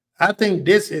 I think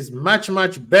this is much,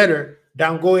 much better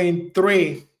than going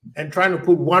 3 and trying to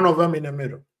put one of them in the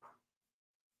middle.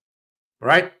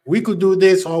 Right? We could do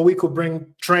this, or we could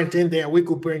bring Trent in there. We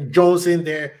could bring Jones in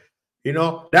there. You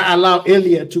know, that allow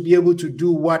Elliott to be able to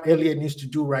do what Elliott needs to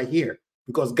do right here.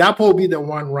 Because Gakpo will be the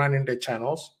one running the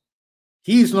channels.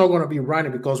 He's not going to be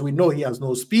running because we know he has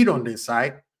no speed on this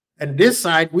side. And this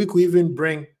side, we could even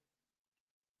bring,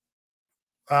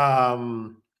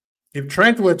 if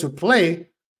Trent were to play,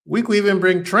 we could even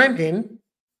bring Trent in.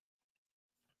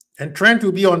 And Trent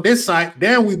will be on this side.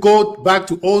 Then we go back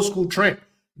to old school Trent.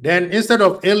 Then instead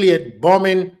of Elliott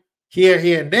bombing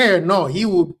here, and there, no, he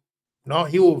will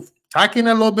tack in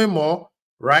a little bit more,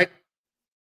 right?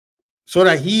 So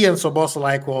that he and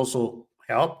Soboslai could also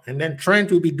help. And then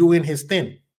Trent will be doing his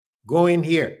thing, going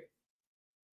here.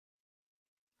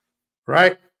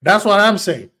 Right? That's what I'm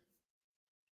saying.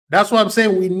 That's what I'm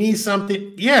saying. We need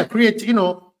something. Yeah,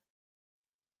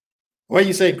 what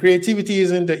you say, creativity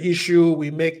isn't the issue.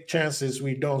 We make chances,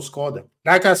 we don't score them.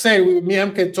 Like I said, me,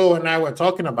 Mketo, and I were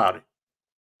talking about it.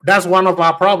 That's one of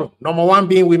our problems. Number one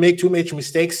being we make too much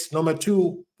mistakes. Number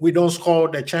two, we don't score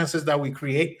the chances that we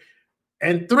create.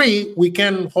 And three, we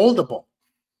can hold the ball.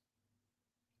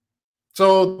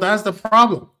 So that's the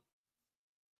problem.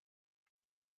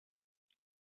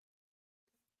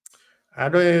 I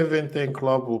don't even think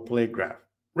Klopp will play Graf.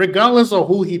 Regardless of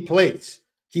who he plays,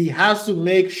 he has to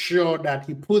make sure that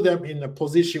he put them in a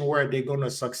position where they're going to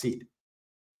succeed.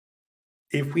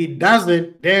 If he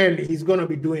doesn't, then he's going to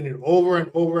be doing it over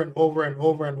and over and over and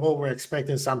over and over,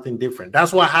 expecting something different.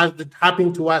 That's what has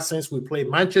happened to us since we played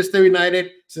Manchester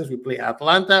United, since we played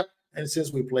Atalanta, and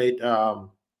since we played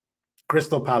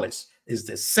Crystal Palace. It's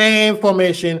the same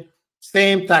formation,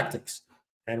 same tactics,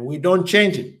 and we don't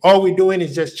change it. All we're doing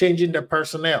is just changing the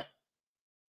personnel,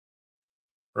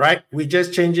 right? We're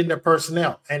just changing the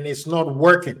personnel, and it's not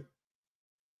working.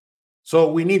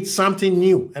 So we need something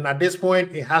new. And at this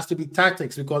point, it has to be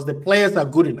tactics because the players are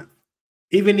good enough.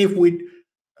 Even if we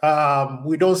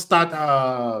don't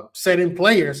start setting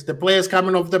players, the players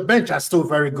coming off the bench are still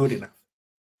very good enough.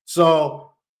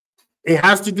 So it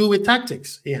has to do with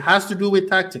tactics. It has to do with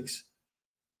tactics.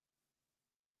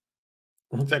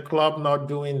 The club not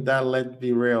doing that, let's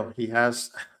be real. He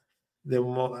has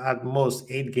at most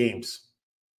 8 games.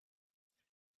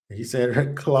 He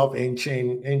said club ain't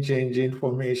changing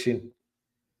formation.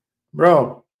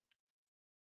 Bro.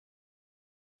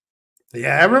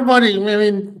 Yeah, everybody, I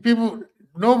mean,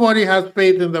 nobody has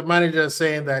faith in the manager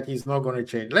saying that he's not going to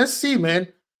change. Let's see, man.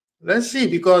 Let's see,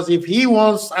 because if he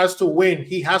wants us to win,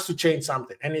 he has to change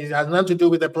something, and it has nothing to do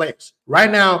with the players.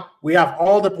 Right now, we have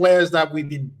all the players that we've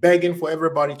been begging for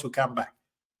everybody to come back,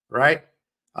 right?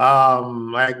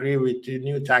 I agree with the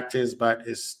new tactics, but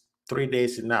it's 3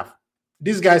 days enough.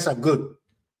 These guys are good.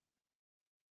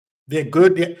 They're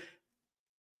good.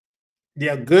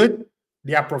 They're good.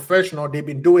 They are professional. They've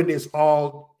been doing this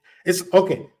all. It's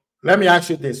okay. Let me ask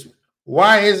you this.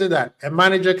 Why is it that a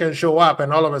manager can show up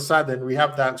and all of a sudden we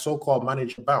have that so-called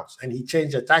manager bounce and he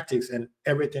changed the tactics and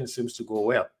everything seems to go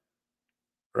well,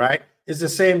 right? It's the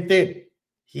same thing.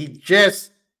 He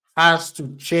just has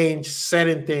to change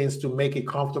certain things to make it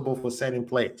comfortable for certain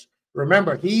players.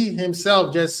 Remember, he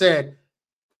himself just said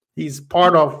he's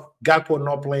part of Gakpo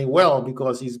not playing well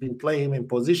because he's been playing in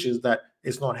positions that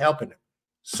it's not helping him.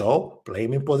 So play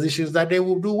him in positions that they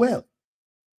will do well.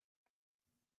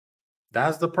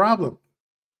 That's the problem.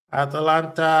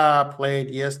 Atalanta played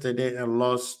yesterday and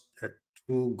lost a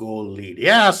 2-goal lead.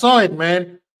 Yeah, I saw it,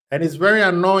 man. And it's very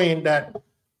annoying that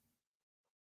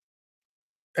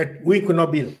we could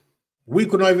not beat them. We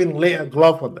could not even lay a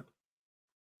glove on them.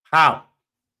 How?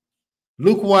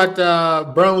 Look what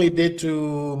Burnley did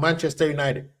to Manchester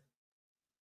United.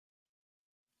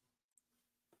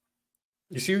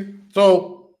 You see?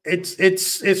 So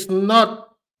it's not,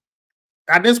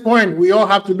 at this point, we all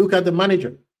have to look at the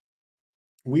manager.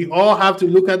 We all have to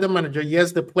look at the manager.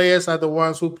 Yes, the players are the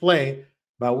ones who play,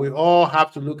 but we all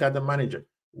have to look at the manager.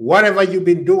 Whatever you've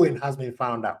been doing has been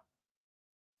found out.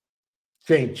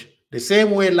 Change. The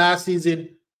same way last season,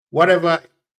 whatever,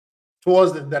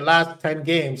 towards the last 10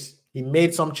 games, he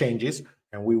made some changes,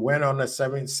 and we went on a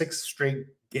 6 straight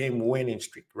game winning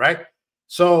streak, right?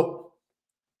 So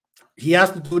he has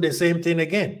to do the same thing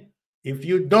again. If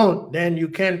you don't, then you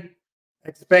can't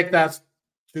expect us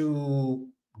to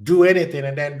do anything,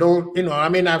 and then don't, I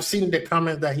mean, I've seen the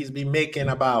comments that he's been making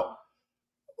about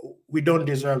we don't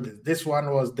deserve this. This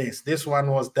one was this one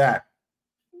was that.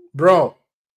 Bro,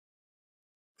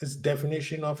 it's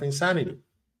definition of insanity.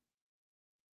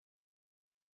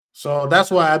 So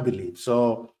that's what I believe.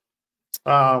 So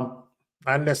I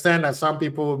understand that some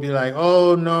people will be like,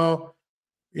 oh no,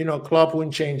 Klopp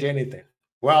wouldn't change anything.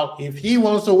 Well, if he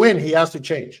wants to win, he has to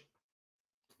change.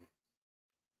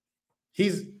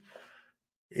 If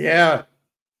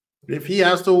he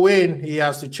has to win, he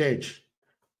has to change.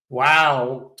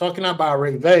 Wow, talking about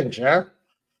revenge, huh?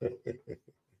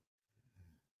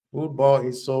 Football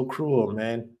is so cruel,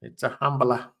 man. It's a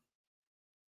humbler.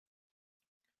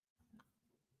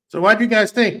 So what do you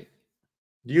guys think?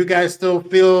 Do you guys still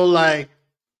feel like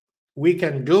we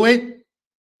can do it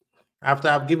after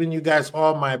I've given you guys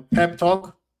all my pep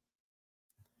talk?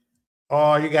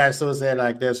 Or you guys still say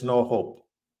like there's no hope?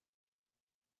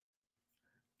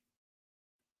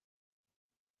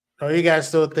 Or you guys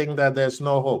still think that there's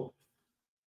no hope?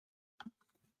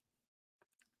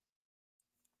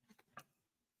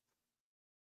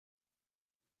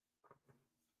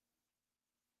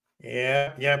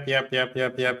 Yep.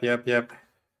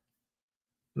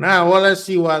 Now, well, let's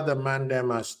see what the man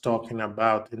them is talking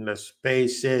about in the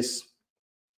spaces.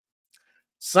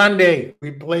 Sunday,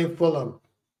 we play Fulham.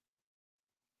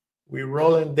 We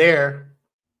roll in there.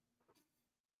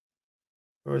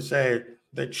 We say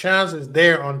the chance is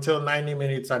there until 90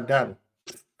 minutes are done.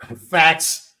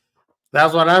 Facts.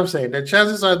 That's what I'm saying. The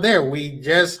chances are there. We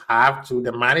just have to,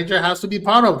 the manager has to be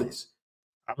part of this.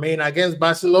 I mean, against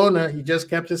Barcelona, he just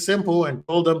kept it simple and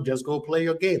told them, just go play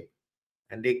your game.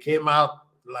 And they came out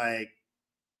like,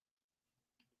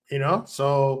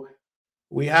 so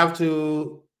we have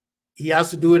to, he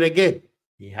has to do it again.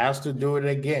 He has to do it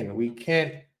again. We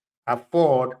can't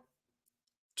afford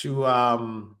to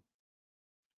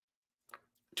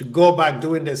go back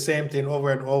doing the same thing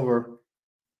over and over.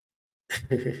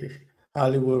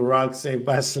 Hollywood Rock say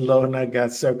Barcelona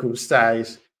got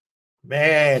circumcised.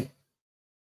 Man,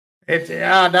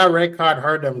 that red card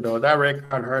hurt them though. That red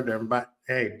card hurt them, but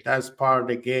hey, that's part of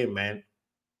the game, man.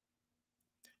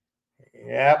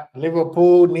 Yep,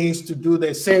 Liverpool needs to do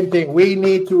the same thing. We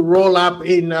need to roll up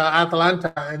in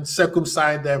Atalanta and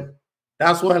circumcise them.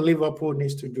 That's what Liverpool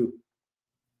needs to do.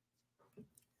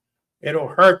 It'll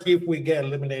hurt if we get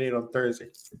eliminated on Thursday.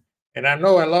 And I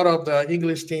know a lot of the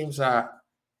English teams are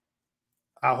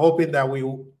hoping that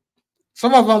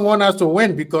some of them want us to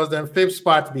win because then fifth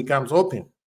spot becomes open,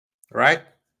 right?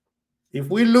 If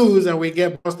we lose and we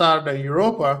get bounced out of the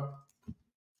Europa,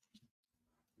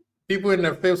 people in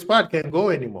the fifth spot can't go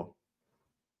anymore.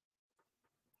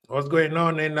 What's going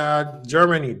on in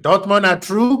Germany? Dortmund are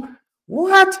through?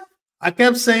 What? I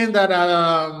kept saying that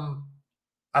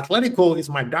Atletico is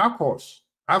my dark horse.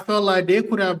 I felt like they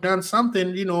could have done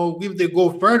something, if they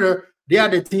go further, they are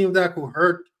the team that could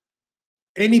hurt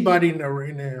anybody in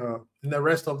the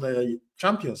rest of the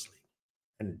Champions League.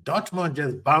 And Dortmund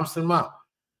just bounced them out.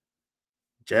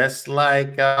 Just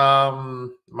like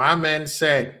my man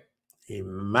said,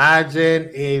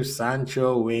 imagine if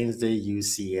Sancho wins the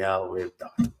UCL with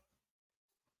Dortmund.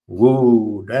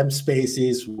 Woo, them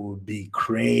spaces would be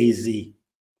crazy.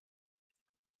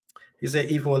 He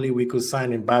said, if only we could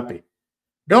sign Mbappe.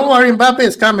 Don't worry, Mbappe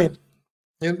is coming.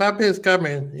 Mbappe is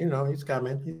coming. He's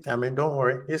coming. He's coming. Don't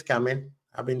worry. He's coming.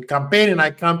 I've been campaigning.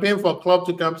 I campaigned for club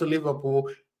to come to Liverpool.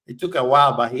 It took a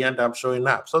while, but he ended up showing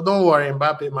up. So don't worry,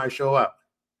 Mbappe might show up.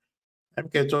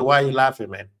 Okay, so why are you laughing,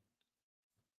 man?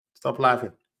 Stop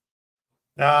laughing.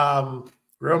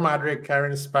 Real Madrid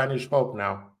carrying Spanish hope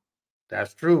now.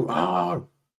 That's true. Oh,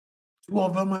 two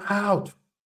of them are out.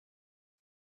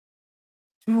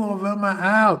 Two of them are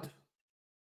out.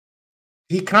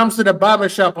 He comes to the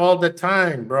barbershop all the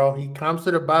time, bro. He comes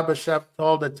to the barbershop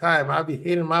all the time. I'll be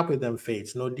hitting him up with them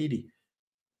fates. No Didi.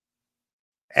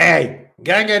 Hey,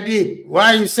 Ganga D,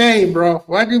 what are you saying, bro?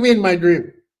 What do you mean, my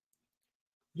dream?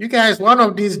 You guys, one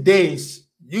of these days,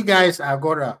 you guys are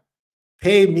gonna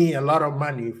pay me a lot of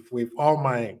money with all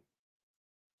my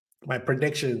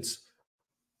predictions.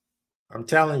 I'm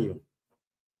telling you.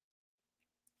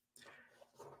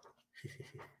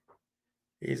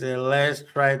 He said, let's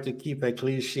try to keep a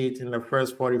clean sheet in the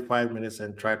first 45 minutes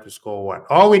and try to score one.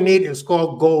 All we need is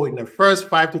score a goal in the first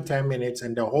 5 to 10 minutes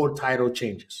and the whole title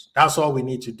changes. That's all we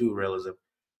need to do, realism.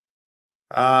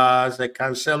 It's like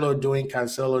Cancelo doing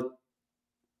Cancelo.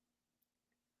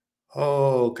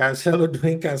 Oh, Cancelo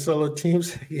doing Cancelo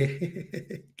teams.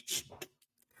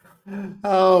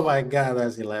 Oh my God,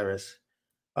 that's hilarious.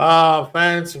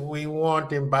 Fans, we want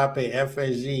Mbappe.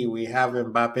 FSG, we have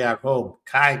Mbappe at home.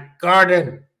 Kai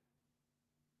Garden.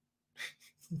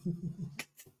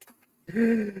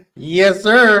 Yes,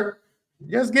 sir.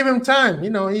 Just give him time.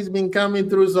 He's been coming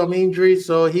through some injuries,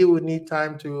 so he would need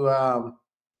time to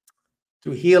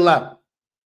heal up.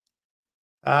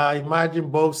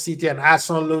 Imagine both City and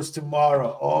Arsenal lose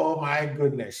tomorrow. Oh my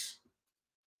goodness.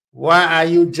 Why are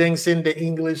you jinxing the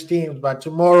English teams? But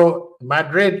tomorrow,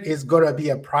 Madrid is going to be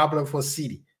a problem for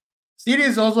City. City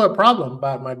is also a problem,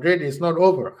 but Madrid is not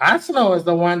over. Arsenal is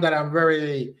the one that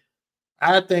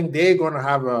I think they're going to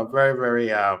have a very, very,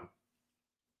 a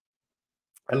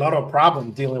lot of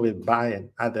problems dealing with Bayern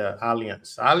at the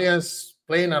Allianz.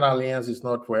 Playing at Allianz is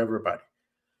not for everybody.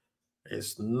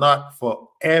 It's not for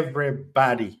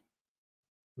everybody.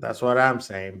 That's what I'm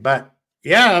saying. But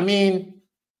yeah, I mean,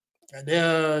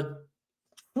 the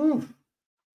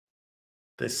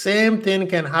same thing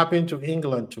can happen to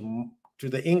England, to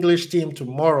the English team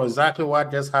tomorrow. Exactly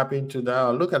what just happened to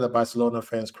look at the Barcelona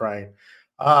fans crying.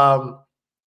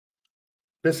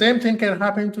 The same thing can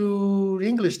happen to the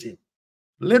English team.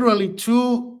 Literally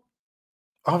 2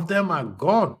 of them are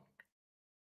gone.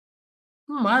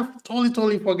 I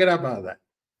totally forget about that.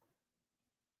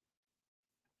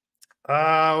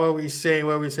 What we say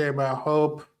about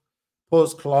hope,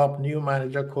 post club, new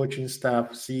manager, coaching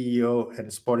staff, CEO,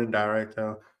 and sporting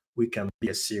director, we can be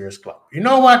a serious club. You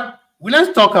know what?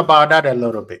 Let's talk about that a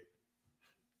little bit.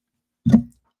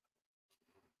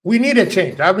 We need a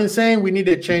change. I've been saying we need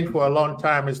a change for a long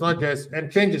time. It's not just,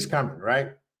 and change is coming,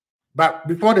 right? But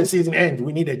before the season ends,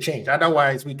 we need a change.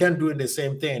 Otherwise, we can't do the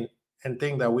same thing and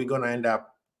think that we're going to end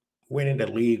up winning the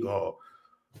league or,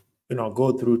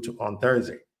 go through on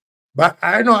Thursday. But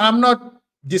I know I'm not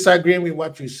disagreeing with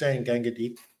what you're saying,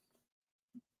 Gangadi.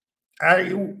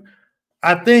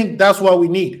 I think that's what we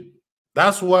need.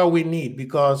 That's what we need,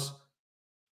 because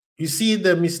you see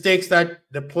the mistakes that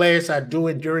the players are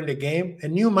doing during the game. A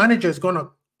new manager is gonna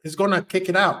kick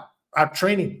it out at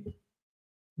training,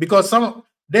 because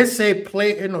they say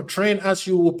train as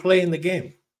you will play in the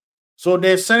game. So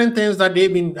there's certain things that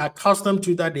they've been accustomed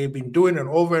to, that they've been doing and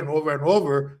over and over and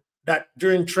over, that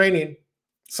during training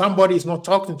somebody is not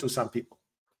talking to some people,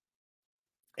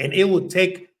 and it would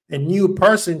take a new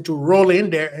person to roll in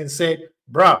there and say,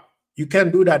 "Bro, you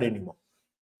can't do that anymore.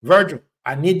 Virgil,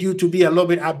 I need you to be a little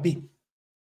bit upbeat.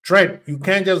 Trent, you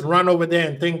can't just run over there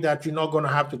and think that you're not going to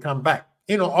have to come back."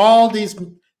 All these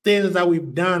things that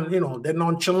we've done, the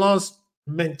nonchalance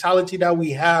mentality that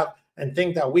we have, and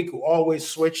think that we could always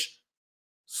switch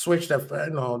the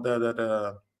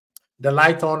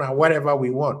light on or whatever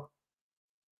we want.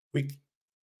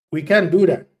 We can't do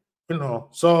that,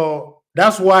 So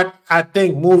that's what I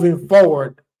think moving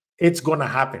forward, it's going to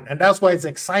happen. And that's why it's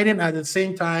exciting. At the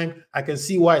same time, I can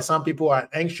see why some people are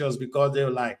anxious, because they're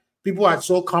like, people are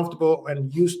so comfortable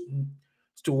and used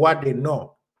to what they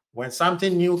know. When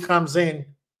something new comes in,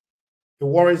 it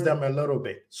worries them a little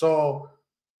bit. So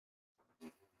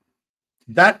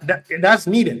that's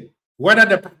needed. Whether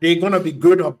they're going to be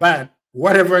good or bad,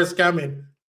 whatever is coming,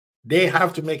 they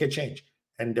have to make a change.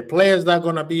 And the players that are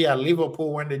going to be at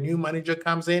Liverpool when the new manager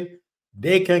comes in,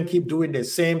 they can keep doing the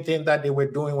same thing that they were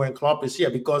doing when Klopp is here,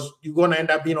 because you're going to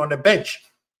end up being on the bench,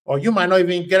 or you might not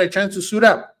even get a chance to suit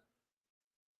up.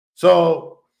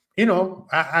 So,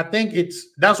 I think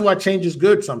that's why change is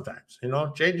good sometimes.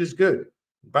 Change is good.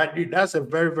 But that's a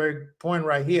very, very point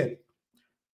right here.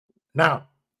 Now,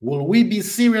 will we be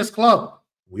serious club?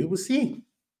 We will see.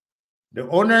 The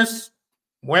owners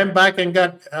went back and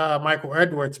got Michael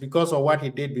Edwards because of what he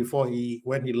did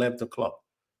when he left the club.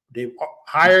 They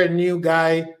hired a new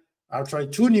guy. Actually,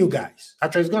 2 new guys.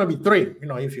 Actually, it's going to be 3,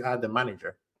 if you add the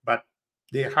manager. But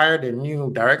they hired a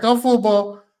new director of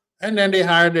football, and then they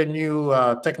hired a new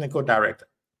technical director.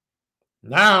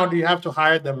 Now you have to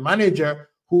hire the manager,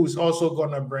 who's also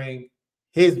going to bring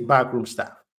his backroom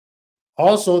staff.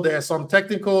 Also, there are some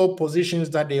technical positions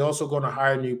that they also going to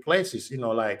hire new places,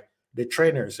 like the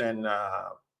trainers and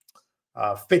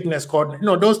fitness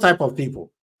coordinator, those type of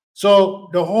people. So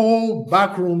the whole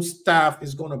backroom staff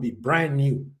is going to be brand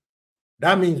new.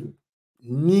 That means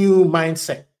new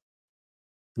mindset,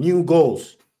 new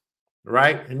goals,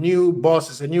 right? A new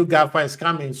bosses, a new gaffer is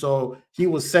coming. So he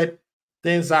will set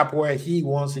things up where he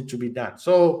wants it to be done.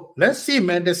 So let's see,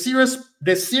 man. The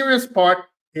serious part,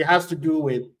 it has to do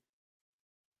with,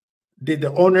 did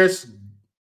the owners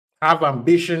have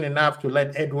ambition enough to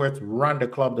let Edwards run the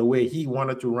club the way he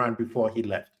wanted to run before he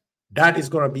left? That is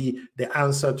going to be the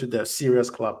answer to the serious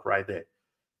club right there.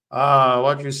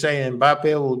 What you saying?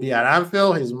 Mbappe will be at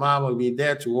Anfield. His mom will be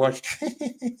there to watch.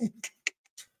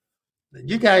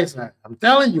 You guys, I'm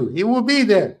telling you, he will be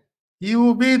there. He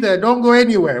will be there. Don't go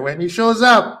anywhere when he shows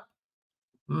up.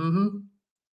 Lord,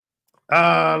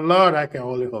 I can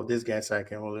only hope. This guy said I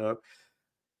can only hope.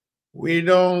 We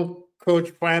don't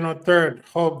coach final third.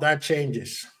 Hope that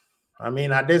changes. I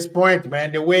mean, at this point,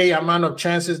 man, the amount of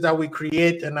chances that we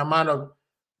create and amount of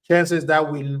chances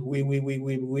that we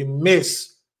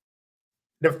miss.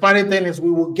 The funny thing is, we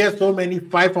will get so many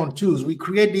 5-on-2s. We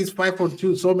create these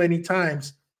 5-on-2s so many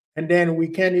times, and then we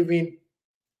can't even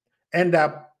end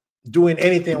up doing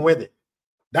anything with it.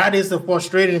 That is the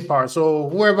frustrating part. So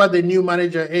whoever the new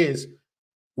manager is,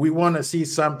 we want to see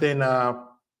something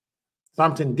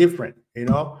different,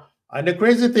 And the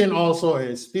crazy thing also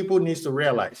is, people need to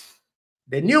realize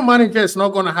the new manager is not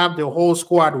going to have the whole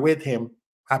squad with him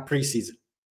at preseason.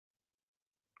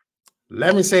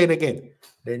 Let me say it again.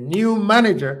 The new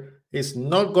manager is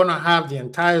not going to have the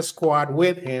entire squad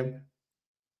with him,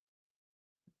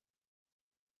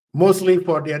 mostly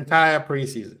for the entire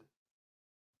preseason.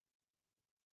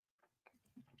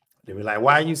 They'll be like,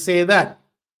 why you say that?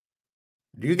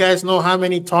 Do you guys know how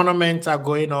many tournaments are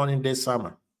going on in this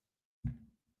summer?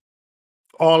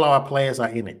 All our players are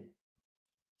in it.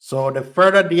 So the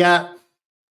further their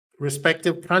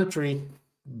respective country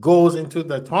goes into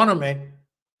the tournament,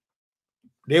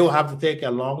 they will have to take a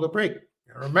longer break.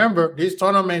 Remember, these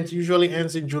tournaments usually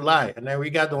ends in July, and then we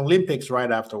got the Olympics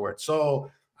right afterwards. So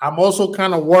I'm also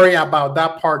kind of worried about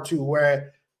that part too,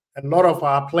 where a lot of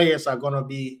our players are going to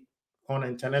be on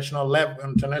international level,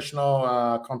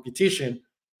 international competition,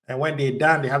 and when they're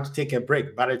done, they have to take a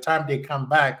break. By the time they come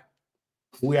back,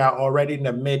 we are already in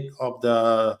the mid of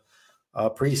the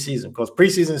preseason, because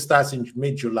preseason starts in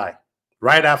mid-July,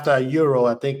 right after Euro.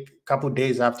 I think a couple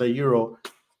days after Euro,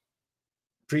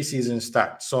 preseason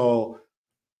starts. So,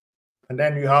 and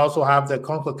then you also have the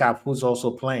CONCACAF who's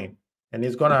also playing, and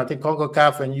it's gonna, I think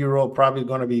CONCACAF and Euro probably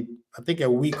gonna be, I think, a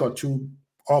week or two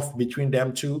off between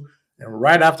them two, and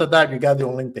right after that you got the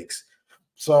Olympics.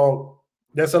 So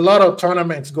there's a lot of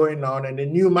tournaments going on, and the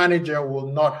new manager will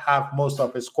not have most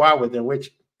of his squad with him,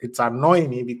 which it's annoying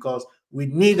me, because we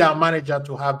need our manager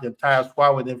to have the entire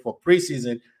squad with him for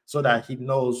preseason, so that he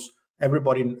knows,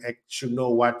 everybody should know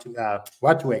what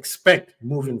to expect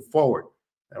moving forward,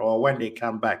 or when they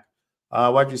come back.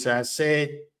 What you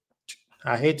say?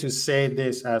 I hate to say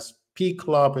this, as P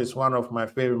Club is one of my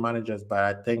favorite managers, but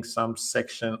I think some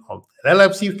section of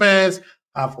LFC fans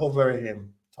have over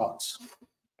him thoughts.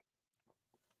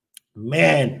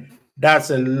 Man, that's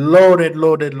a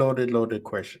loaded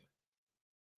question.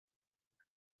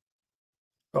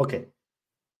 Okay.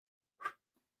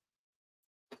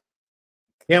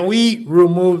 Can we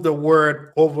remove the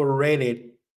word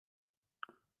overrated?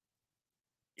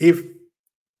 If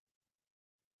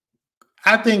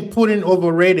I think putting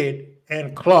overrated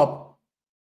and club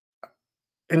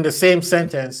in the same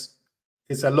sentence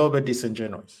is a little bit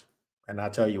disingenuous, and I'll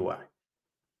tell you why.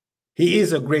 He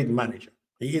is a great manager.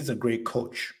 He is a great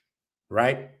coach,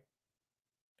 right?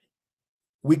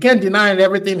 We can't deny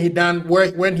everything he done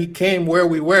when he came where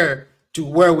we were to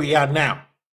where we are now.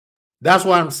 That's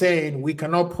why I'm saying we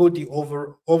cannot put the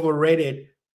overrated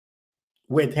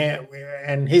with him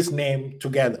and his name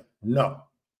together. No.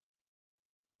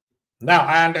 Now,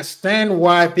 I understand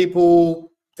why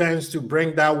people tends to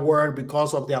bring that word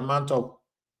because of the amount of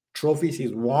trophies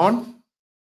he's won.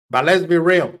 But let's be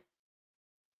real.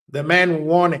 The man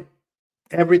won it.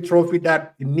 Every trophy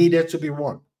that needed to be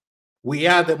won. We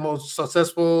are the most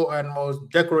successful and most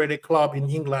decorated club in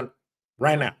England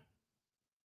right now.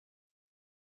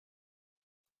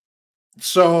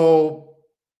 So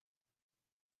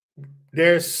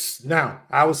now,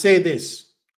 I will say this.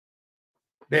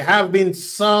 There have been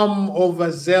some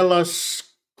overzealous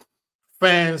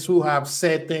fans who have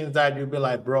said things that you'll be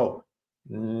like, bro,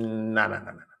 no.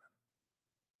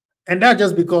 And that's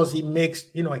just because he makes,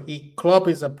 Klopp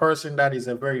is a person that is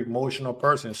a very emotional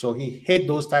person. So he hate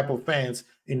those type of fans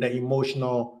in the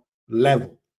emotional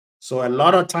level. So a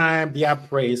lot of time their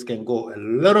praise can go a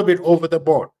little bit over the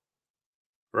board,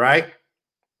 right?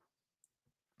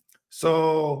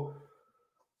 So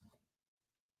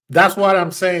that's what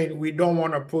I'm saying. We don't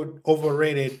want to put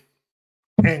overrated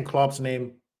and Klopp's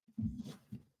name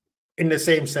in the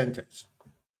same sentence.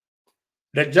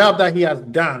 The job that he has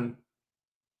done,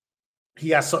 he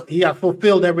has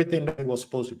fulfilled everything that he was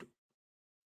supposed to do.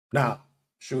 Now,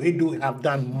 should he have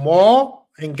done more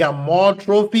and got more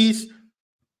trophies?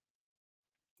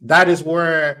 That is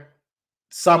where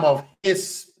some of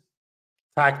his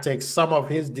tactics, some of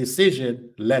his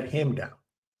decision let him down.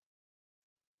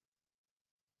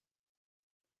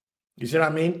 You see what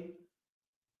I mean?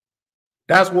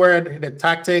 That's where the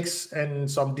tactics and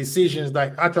some decisions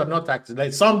that, actually not tactics,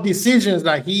 like some decisions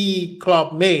that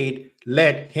Klopp made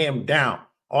let him down.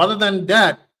 Other than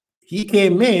that, he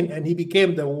came in and he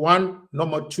became the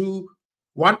number two.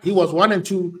 He was 1 and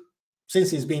 2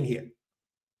 since he's been here.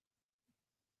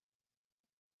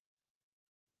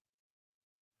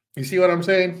 You see what I'm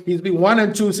saying? He's been 1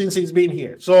 and 2 since he's been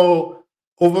here. So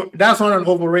that's not an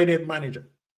overrated manager.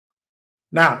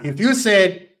 Now, if you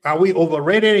said, are we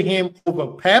overrated him over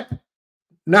Pep?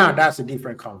 Now that's a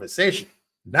different conversation.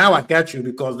 Now I get you,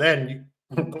 because then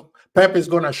Pep is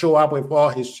going to show up with all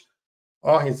his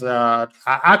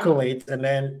accolades, and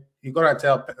then you're going to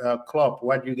tell Klopp,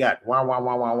 what you got? 1, 1,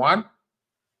 1, 1, 1.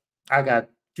 I got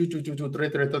 2, 2, 2, 2, 3,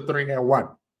 3, 3, 3, and 1.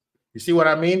 You see what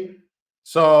I mean?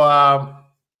 So,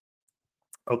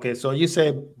 okay, so you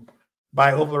say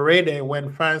by overrated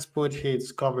when fans put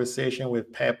his conversation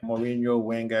with Pep, Mourinho,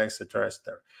 Wenger, etc.,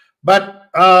 etc. But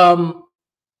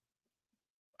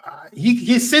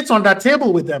he sits on that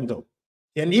table with them, though.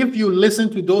 And if you listen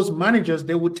to those managers,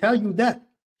 they will tell you that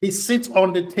he sits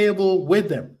on the table with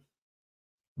them.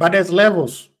 But there's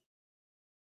levels.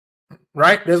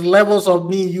 right? There's levels of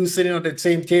me, you sitting on the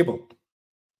same table.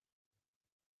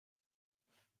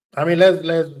 I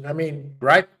mean,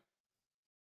 right?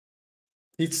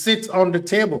 It sits on the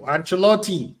table.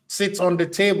 Ancelotti sits on the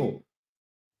table.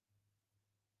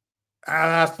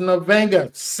 Arsene Wenger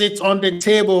sits on the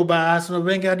table, but Arsene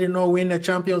Wenger did not win the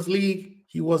Champions League.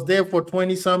 He was there for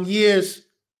 20-some years.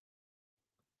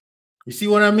 You see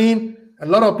what I mean? A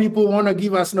lot of people want to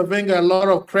give Arsene Wenger a lot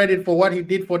of credit for what he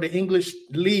did for the English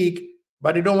league,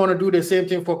 but they don't want to do the same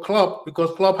thing for Klopp,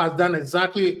 because Klopp has done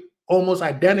exactly almost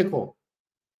identical.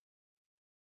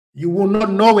 You will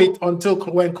not know it until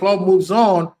when Klopp moves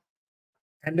on,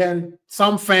 and then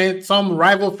some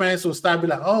rival fans will start be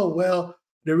like, oh, well,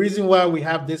 the reason why we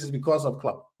have this is because of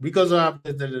Klopp. Because of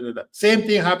same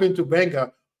thing happened to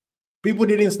Wenger. People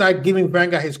didn't start giving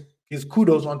Wenger his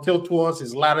kudos until towards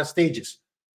his latter stages,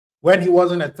 when he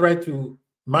wasn't a threat to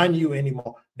Man U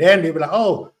anymore. Then they were like,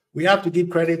 oh, we have to give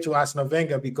credit to Arsene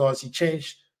Wenger because he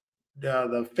changed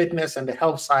the fitness and the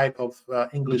health side of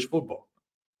English football.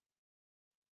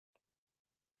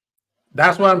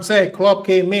 That's what I'm saying. Klopp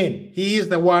came in. He is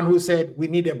the one who said we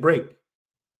need a break.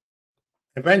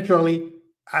 Eventually,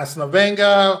 Arsene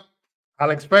Wenger,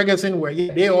 Alex Ferguson,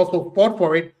 they also fought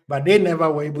for it, but they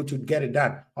never were able to get it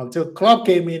done until Klopp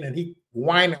came in and he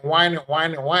whined, and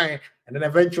then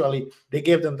eventually they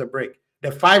gave them the break.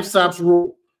 The 5 subs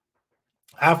rule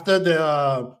after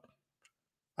the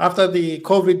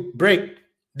COVID break,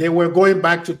 they were going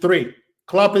back to 3.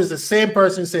 Klopp is the same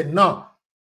person, said no,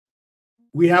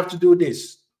 we have to do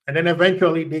this. And then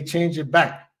eventually they changed it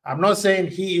back. I'm not saying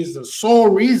he is the sole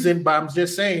reason, but I'm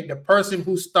just saying the person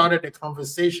who started the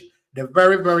conversation, the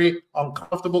very, very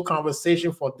uncomfortable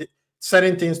conversation for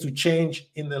certain things to change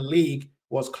in the league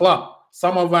was Klopp.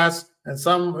 Some of us and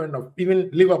some, even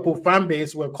Liverpool fan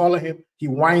base were calling him, he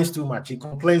whines too much, he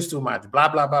complains too much, blah,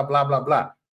 blah, blah, blah, blah,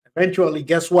 blah. Eventually,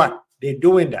 guess what? They're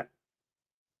doing that.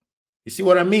 You see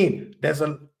what I mean?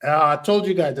 I told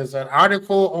you guys, there's an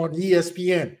article on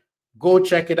ESPN. Go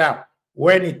check it out,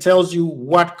 when it tells you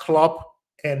what Klopp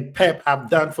and Pep have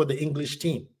done for the English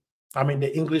team. I mean,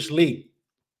 the English league,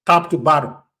 top to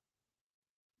bottom.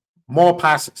 More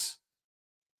passes,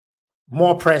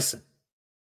 more pressing,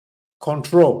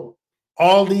 control.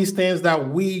 All these things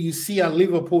that you see at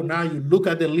Liverpool now, you look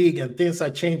at the league and things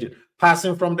are changing.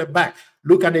 Passing from the back.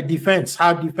 Look at the defense,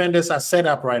 how defenders are set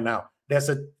up right now. There's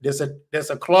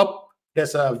a Klopp,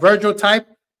 there's a Virgil type,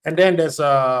 and then there's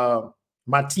a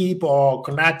Matip or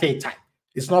Konate type.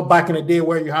 It's not back in the day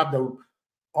where you have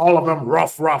all of them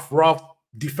rough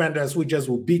defenders who just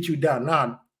will beat you down.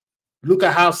 Now, look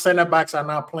at how center backs are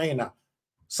now playing now.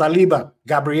 Saliba,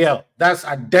 Gabriel, that's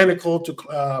identical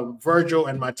to Virgil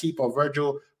and Matip, or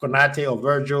Virgil, Konate, or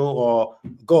Virgil, or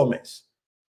Gomez.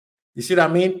 You see what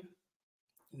I mean?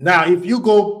 Now, if you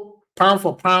go pound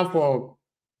for pound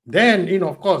then,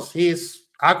 of course, his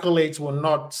accolades will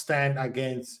not stand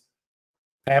against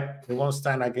Pep. He won't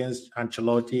stand against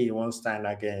Ancelotti. He won't stand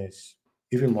against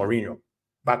even Mourinho.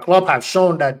 But Klopp has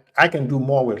shown that I can do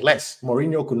more with less.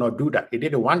 Mourinho could not do that. He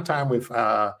did it one time with,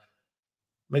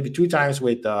 maybe 2 times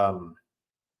with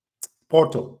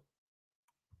Porto.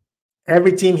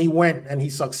 Every team he went and he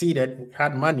succeeded,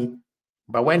 had money.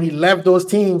 But when he left those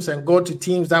teams and go to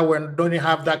teams that don't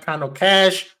have that kind of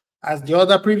cash as the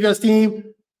other previous team,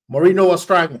 Mourinho was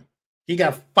struggling. He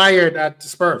got fired at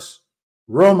Spurs,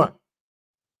 Roma.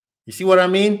 You see what I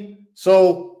mean?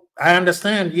 So I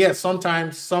understand, yes,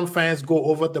 sometimes some fans go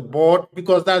over the board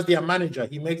because that's their manager.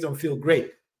 He makes them feel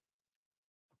great.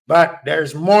 But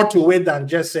there's more to it than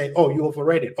just saying, oh, you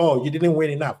overrated. Oh, you didn't win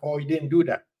enough. Oh, you didn't do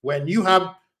that. When you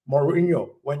have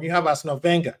Mourinho, when you have Arsene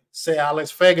Wenger, say Alex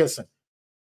Ferguson,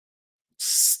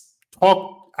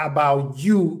 talk about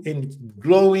you in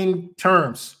glowing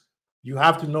terms, you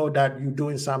have to know that you're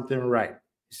doing something right.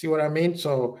 You see what I mean?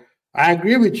 So I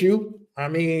agree with you. I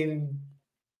mean,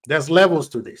 there's levels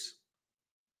to this.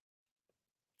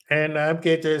 And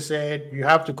MKT said you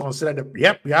have to consider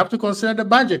you have to consider the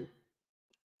budget.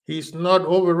 He's not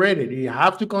overrated. You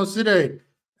have to consider it.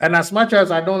 And as much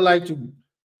as I don't like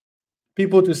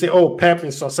people to say, oh, Pep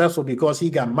is successful because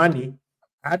he got money,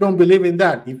 I don't believe in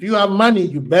that. If you have money,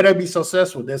 you better be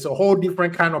successful. There's a whole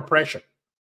different kind of pressure.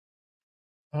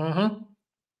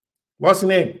 What's his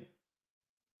name?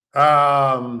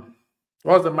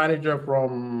 What's the manager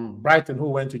from Brighton who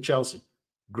went to Chelsea?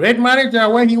 Great manager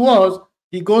where he was.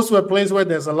 He goes to a place where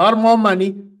there's a lot more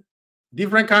money,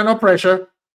 different kind of pressure,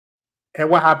 and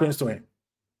what happens to him?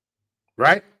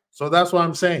 Right? So that's what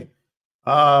I'm saying.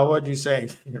 What you saying?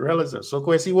 So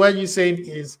Kwesi, what you're saying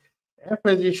is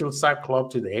FSG should start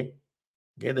Klopp today.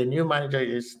 Get the new manager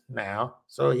is now,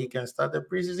 so he can start the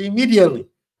preseason immediately.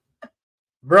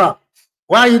 Bro,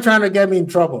 why are you trying to get me in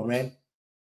trouble, man?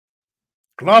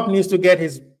 Klopp needs to get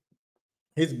his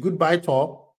goodbye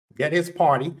tour, get his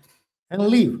party, and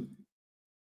leave.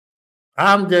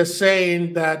 I'm just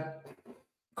saying that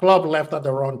Klopp left at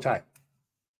the wrong time.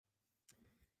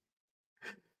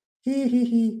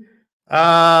 Elite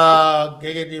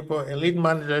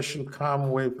manager should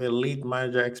come with elite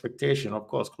manager expectation. Of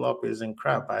course, Klopp isn't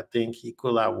crap. I think he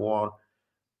could have won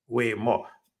way more.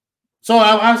 So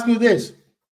I'll ask you this.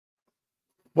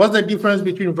 What's the difference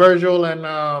between Virgil and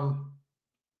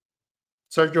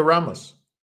Sergio Ramos?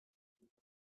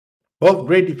 Both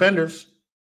great defenders,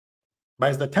 but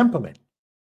it's the temperament.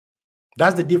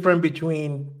 That's the difference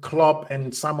between Klopp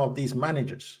and some of these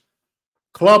managers.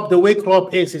 Klopp, the way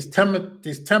Klopp is, his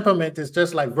temperament is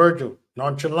just like Virgil,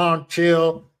 nonchalant,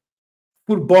 chill.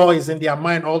 Football is in their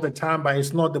mind all the time, but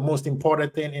it's not the most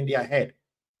important thing in their head.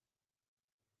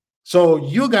 So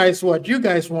you guys, what you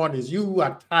guys want is, you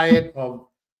are tired of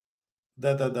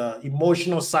the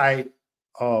emotional side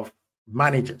of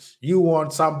managers. You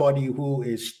want somebody who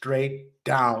is straight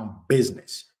down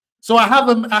business. So I have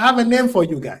a name for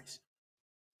you guys.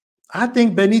 I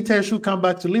think Benitez should come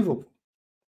back to Liverpool.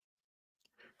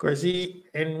 Because he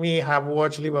and me have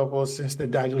watched Liverpool since the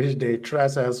Douglas day.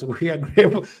 Trust us, we are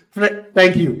grateful.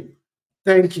 Thank you.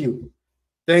 Thank you.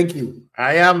 Thank you.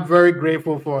 I am very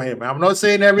grateful for him. I'm not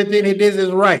saying everything he did is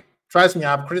right. Trust me,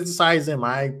 I've criticized him.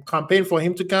 I campaigned for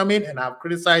him to come in, and I've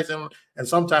criticized him, and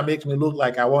sometimes makes me look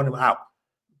like I want him out.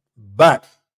 But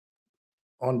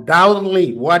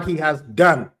undoubtedly, what he has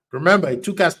done, remember, it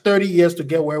took us 30 years to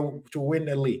get to win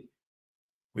the league.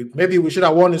 Maybe we should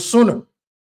have won it sooner.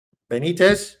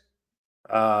 Benitez,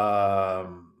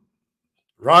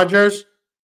 Rodgers,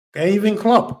 and even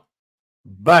Klopp.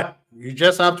 But you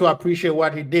just have to appreciate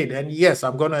what he did. And yes,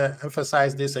 I'm going to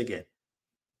emphasize this again.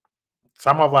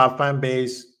 Some of our fan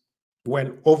base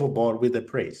went overboard with the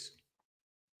praise.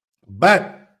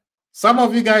 But some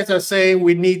of you guys are saying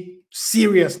we need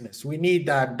seriousness. We need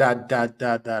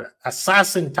that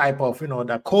assassin type of,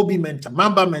 that Kobe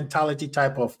Mamba mentality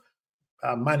type of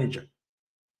manager.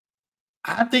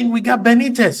 I think we got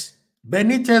Benitez.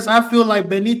 I feel like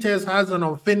Benitez has an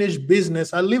unfinished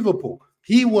business at Liverpool.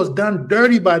 He was done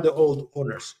dirty by the old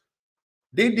owners.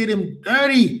 They did him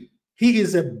dirty.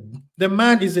 The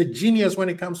man is a genius when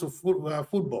it comes to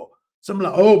football. So I'm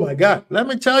like, oh my God. Let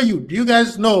me tell you, do you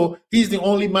guys know he's the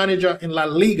only manager in La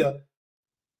Liga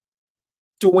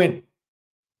to win?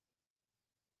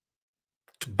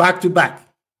 Back to back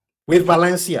with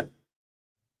Valencia.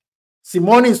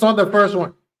 Simone is not the first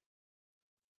one,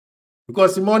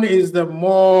 because Simone is the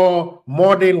more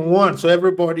modern one. So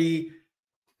everybody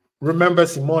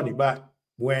remembers Simone. But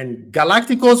when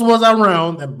Galacticos was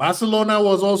around and Barcelona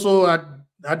was also at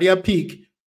their peak,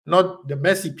 not the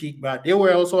Messi peak, but they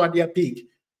were also at their peak,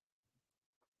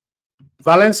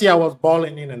 Valencia was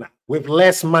balling in and out with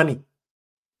less money.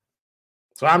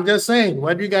 So I'm just saying,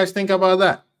 what do you guys think about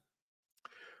that?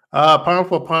 Pound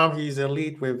for pound, he's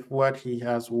elite with what he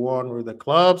has won with the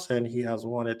clubs, and he has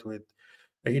won it with.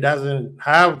 He doesn't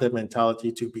have the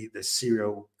mentality to be the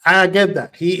serial. I get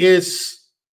that. He's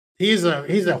a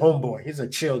homeboy. He's a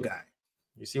chill guy.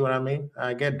 You see what I mean?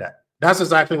 I get that. That's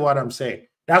exactly what I'm saying.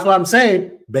 That's what I'm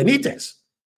saying. Benitez.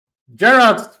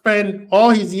 Gerrard spent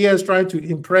all his years trying to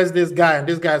impress this guy, and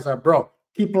this guy's like, bro,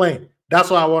 keep playing. That's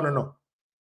what I want to know.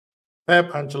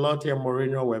 Pep, Ancelotti, and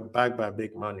Mourinho were backed by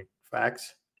big money.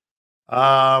 Facts.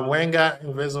 Wenger,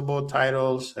 invisible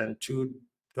titles and 2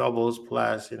 doubles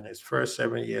plus in his first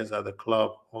 7 years at the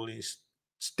club. Only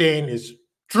stain is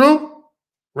true.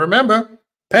 Remember,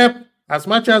 Pep, as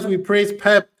much as we praise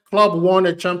Pep, club won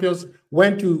a Champions,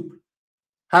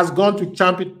 has gone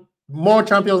to more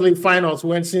Champions League finals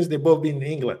since they both been in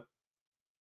England.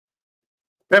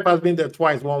 Pep has been there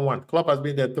twice, 1-1. Klopp has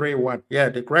been there 3-1. Yeah,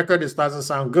 the record doesn't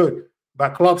sound good,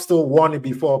 but Klopp still won it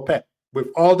before Pep with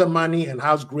all the money and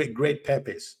how great Pep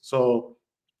is. So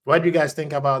what do you guys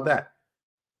think about that?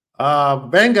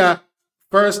 Wenger,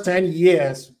 first 10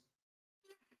 years,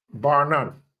 bar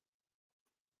none.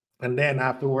 And then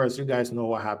afterwards, you guys know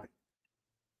what happened.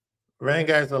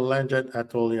 Wenger is a legend. I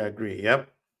totally agree. Yep.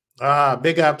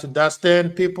 Big up to Dustin.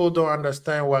 People don't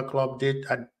understand what Klopp did.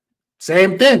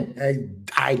 Same thing.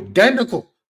 Identical.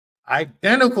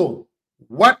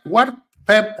 What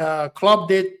Pep Klopp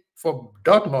did for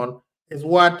Dortmund is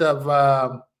what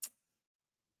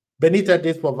Benitez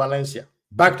did for Valencia.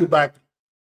 Back-to-back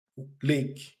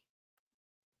league.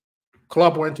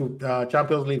 Klopp went to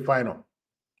Champions League final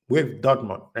with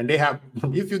Dortmund. And they have,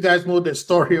 if you guys know the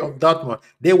story of Dortmund,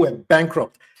 they were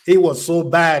bankrupt. It was so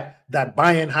bad that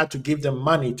Bayern had to give them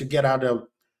money to get out of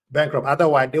bankrupt.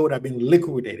 Otherwise, they would have been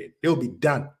liquidated. They would be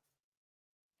done.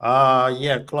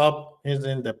 Yeah, Klopp is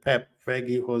in the Pep,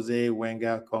 Fergie, Jose,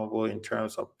 Wenger combo in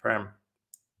terms of Prem.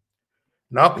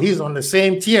 Nope, he's on the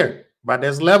same tier, but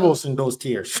there's levels in those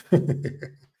tiers.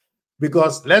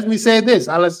 Because let me say this,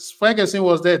 Alex Ferguson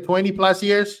was there 20 plus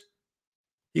years.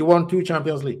 He won 2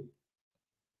 Champions League.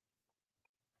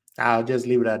 I'll just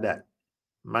leave it at that.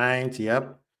 Mind,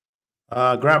 yep.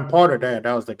 Graham Potter there,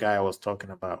 that was the guy I was talking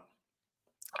about.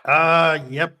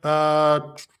 Yep.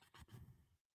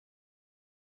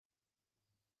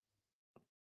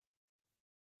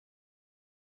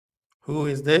 Who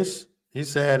is this? He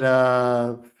said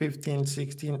 15,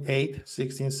 16, 8,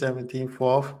 16, 17,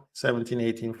 4th, 17,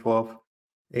 18, 4th,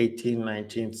 18,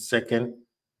 19, 2nd.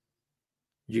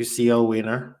 UCL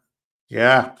winner.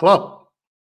 Yeah, Klopp.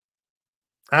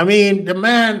 I mean, the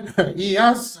man, he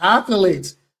has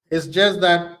accolades. It's just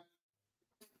that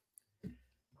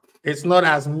it's not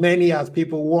as many as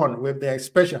people want with the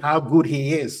especially how good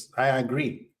he is. I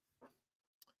agree.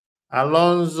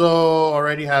 Alonso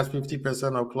already has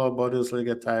 50% of Club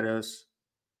Bundesliga titles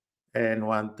and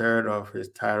 1/3 of his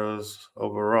titles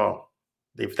overall.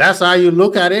 If that's how you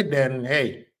look at it, then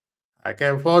hey, I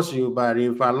can't force you. But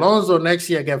if Alonso next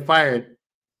year get fired,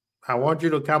 I want you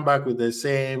to come back with the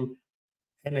same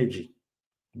energy.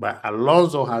 But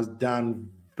Alonso has done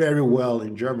very well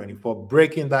in Germany for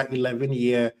breaking that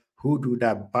 11-year hoodoo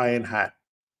that Bayern had.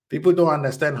 People don't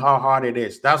understand how hard it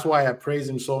is. That's why I praise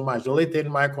him so much. The only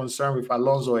thing my concern with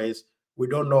Alonso is we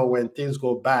don't know when things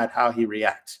go bad how he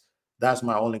reacts. That's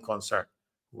my only concern.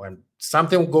 When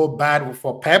something go bad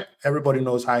for Pep, everybody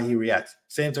knows how he reacts.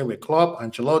 Same thing with Klopp,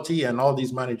 Ancelotti, and all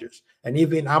these managers, and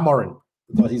even Amorim,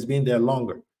 because he's been there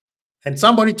longer. And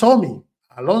somebody told me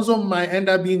Alonso might end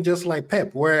up being just like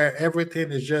Pep, where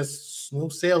everything is just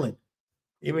smooth sailing.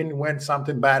 Even when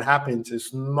something bad happens,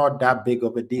 it's not that big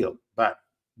of a deal. But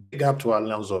big up to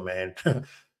Alonso, man.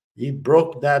 He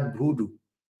broke that voodoo.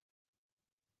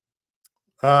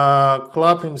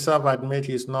 Klopp himself admit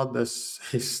he's not a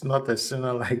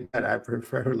sinner like that. I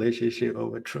prefer relationship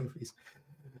over trophies.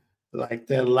 Like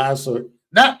that last one.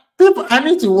 That people, I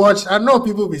need to watch. I know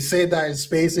people be saying that in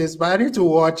spaces, but I need to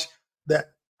watch the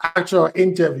actual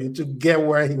interview to get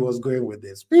where he was going with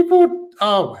this. People,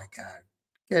 oh my God,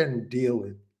 can't deal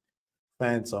with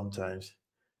fans sometimes.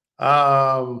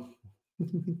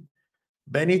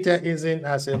 Benita isn't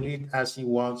as elite as he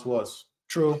once was.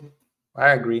 True. I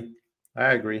agree.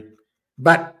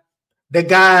 But the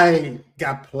guy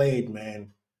got played,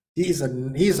 man. He's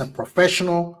a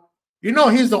professional. You know,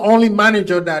 he's the only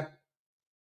manager that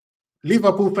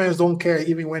Liverpool fans don't care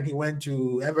even when he went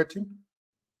to Everton.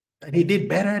 And he did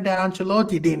better than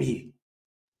Ancelotti, didn't he?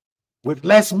 With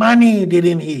less money,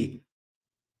 didn't he?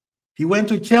 He went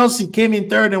to Chelsea, came in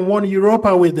 3rd and won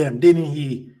Europa with them, didn't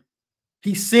he?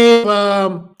 He saved,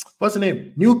 what's the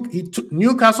name?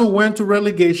 Newcastle went to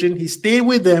relegation. He stayed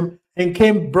with them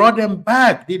and brought them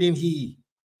back, didn't he?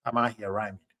 I'm out here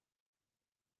rhyming.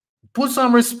 Put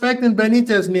some respect in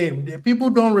Benitez's name. The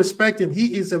people don't respect him.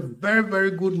 He is a very,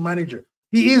 very good manager.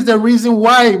 He is the reason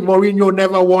why Mourinho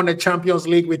never won a Champions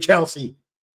League with Chelsea.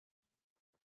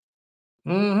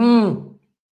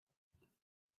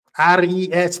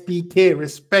 RESPK,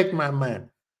 respect my man.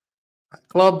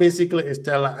 Club basically is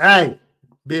telling, hey,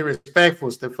 be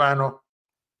respectful, Stefano.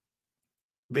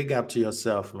 Big up to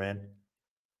yourself, man.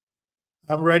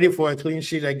 I'm ready for a clean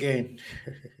sheet again.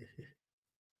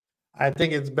 I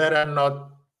think it's better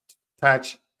not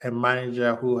touch a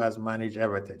manager who has managed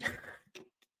everything.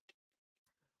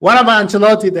 What about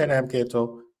Ancelotti then,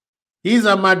 MKTO? He's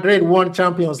a Madrid, won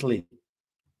Champions League.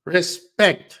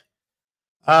 Respect.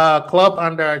 Club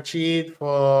underachieved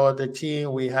for the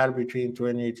team we had between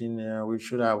 2018. We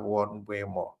should have won way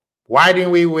more. Why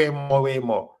didn't we win way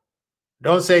more?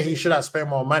 Don't say he should have spent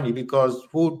more money, because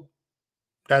who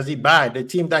does he buy? The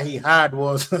team that he had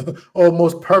was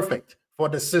almost perfect for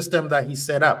the system that he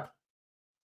set up.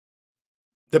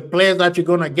 The players that you're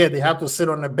going to get, they have to sit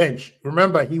on the bench.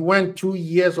 Remember, he went 2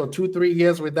 years or 3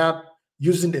 years without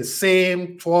using the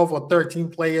same 12 or 13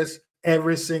 players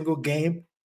every single game.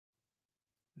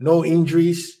 No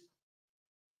injuries.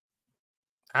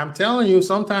 I'm telling you,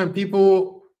 sometimes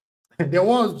people,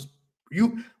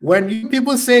 when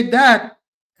people say that,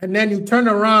 and then you turn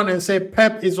around and say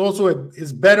Pep is also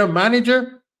is better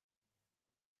manager.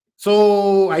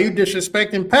 So are you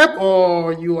disrespecting Pep,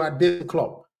 or you are this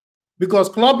Klopp? Because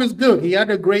Klopp is good. He had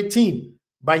a great team.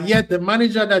 But yet the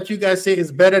manager that you guys say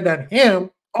is better than him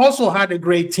also had a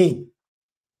great team.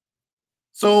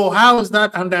 So how is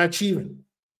that underachieving?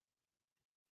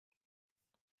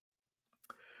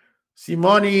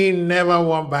 Simone never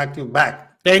won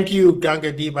back-to-back. Thank you,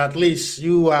 Ganga Deep. At least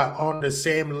you are on the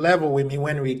same level with me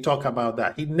when we talk about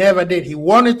that. He never did. He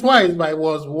won it twice, but it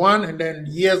was one, and then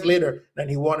years later, then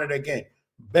he won it again.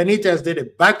 Benitez did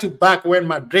it back to back when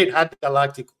Madrid had the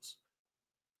Galacticos.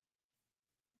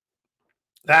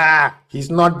 He's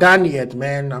not done yet,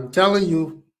 man. I'm telling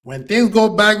you, when things go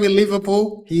back with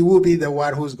Liverpool, he will be the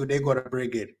one who's good. They got to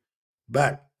break it.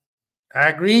 But I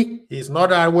agree, he's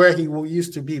not where he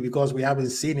used to be because we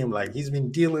haven't seen him. Like, he's been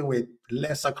dealing with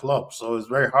lesser clubs, so it's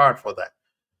very hard for that.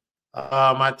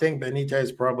 I think Benitez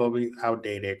is probably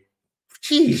outdated.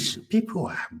 Jeez, people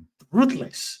are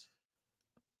ruthless.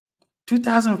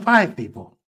 2005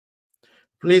 people.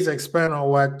 Please expand on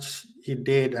what he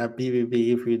did at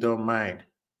BBB if you don't mind.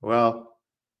 Well,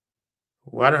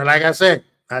 like I said,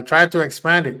 I tried to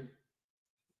expand it.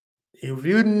 If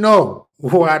you know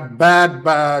what bad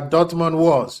Dortmund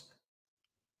was,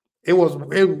 it was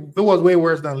way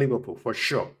worse than Liverpool for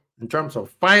sure. In terms of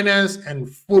finance and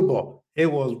football, it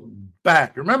was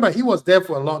bad. Remember, he was there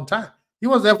for a long time. He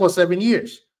was there for 7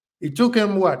 years. It took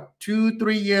him, what,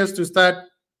 2-3 years to start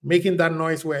making that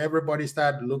noise where everybody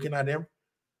started looking at him.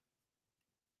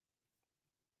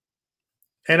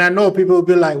 And I know people will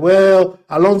be like, well,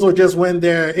 Alonso just went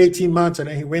there 18 months and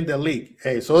then he won the league.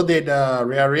 Hey, so did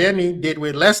Riariani did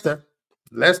with Leicester.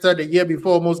 Leicester the year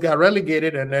before almost got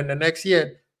relegated, and then the next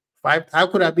year, I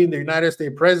could have been the United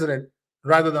States president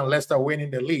rather than Leicester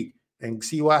winning the league. And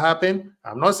see what happened?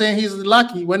 I'm not saying he's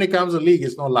lucky. When it comes to league,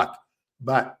 it's not luck.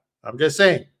 But I'm just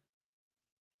saying.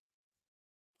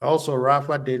 Also,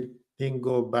 Rafa didn't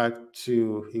go back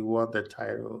to, he won the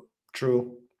title.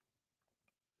 True.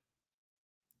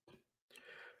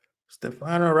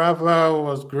 Stefano Rafa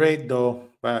was great though,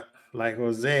 but like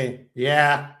Jose,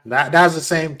 yeah, that's the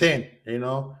same thing, you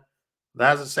know.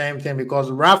 That's the same thing because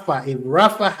if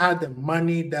Rafa had the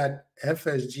money that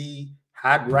FSG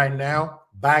had right now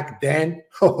back then,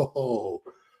 oh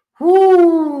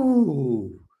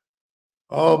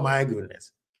my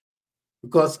goodness.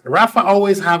 Because Rafa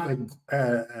always have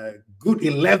a good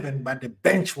 11, but the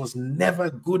bench was never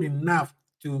good enough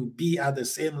to be at the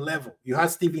same level. You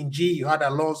had Steven G, you had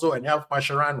Alonso, and you have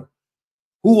Mascherano,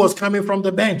 who was coming from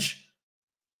the bench.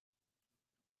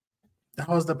 That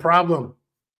was the problem.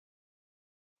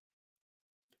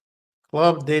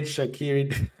 Club did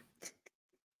Shaqiri.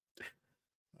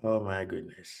 Oh my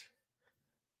goodness.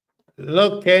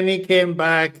 Look, Kenny came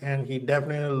back and he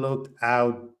definitely looked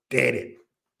outdated.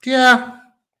 Yeah,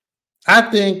 I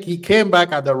think he came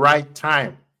back at the right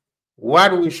time.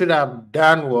 What we should have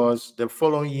done was the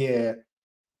following year.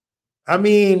 I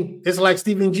mean, it's like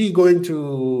Steven G going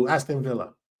to Aston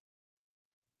Villa.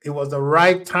 It was the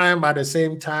right time at the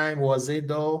same time, was it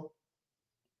though?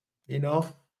 You know?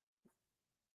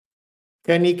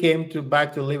 Kenny came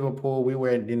back to Liverpool. We were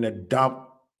in a dump.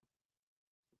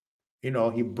 You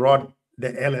know, he brought the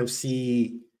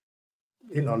LFC,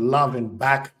 love and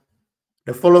back.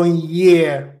 The following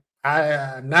year,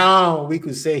 now we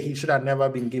could say he should have never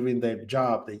been given the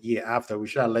job the year after. We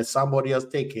should have let somebody else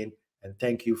take him and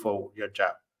thank you for your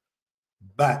job.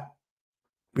 But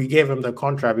we gave him the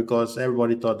contract because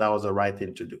everybody thought that was the right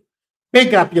thing to do.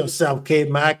 Pick up yourself,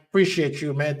 K-Mac. Appreciate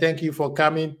you, man. Thank you for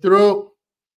coming through.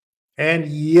 And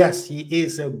yes, he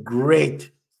is a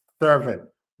great servant.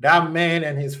 That man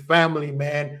and his family,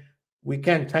 man, we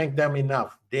can't thank them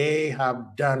enough. They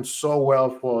have done so well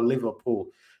for Liverpool.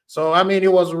 So, I mean,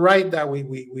 it was right that we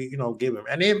gave him.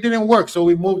 And it didn't work, so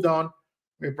we moved on.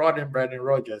 We brought in Brendan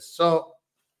Rodgers. So,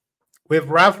 with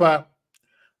Rafa,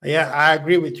 yeah, I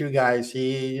agree with you guys.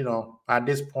 He, at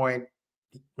this point,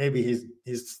 maybe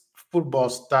his football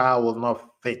style will not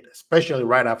fit, especially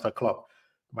right after club.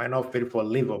 Might not fit for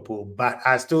Liverpool, but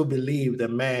I still believe the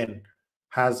man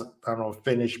has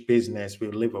finished business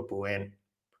with Liverpool, and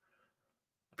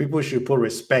people should put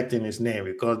respect in his name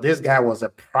because this guy was a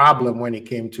problem when he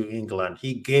came to England.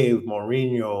 He gave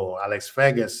Mourinho, Alex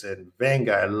Ferguson,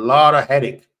 Wenger a lot of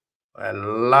headache, a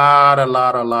lot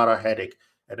of headache.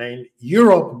 And in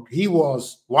Europe, he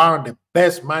was one of the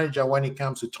best managers when it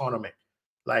comes to tournament.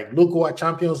 Like, look what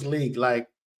Champions League, like,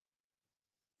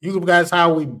 you guys,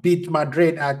 how we beat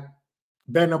Madrid at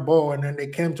Bernabeu, and then they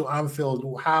came to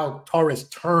Anfield, how Torres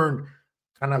turned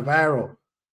Cannavaro.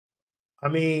 I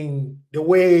mean, the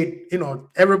way,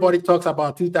 everybody talks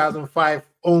about 2005,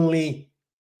 only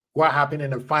what happened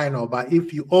in the final. But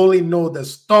if you only know the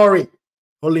story,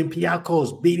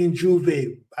 Olympiacos beating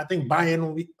Juve, I think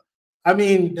Bayern, I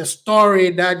mean, the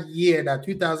story that year, that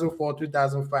 2004,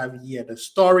 2005 year, the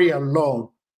story alone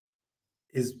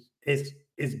is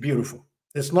beautiful.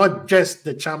 It's not just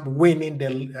the winning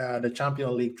the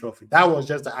Champions League trophy. That was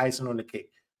just the icing on the cake.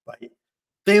 But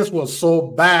things were so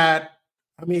bad.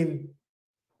 I mean,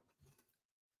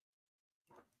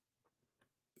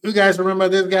 you guys remember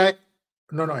this guy?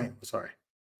 No, sorry.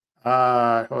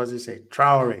 What was he say?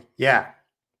 Traore. Yeah.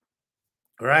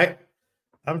 Right?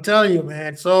 I'm telling you,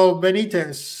 man. So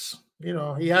Benitez,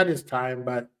 he had his time,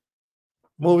 but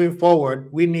moving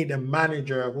forward, we need a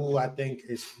manager who I think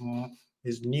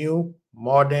is new,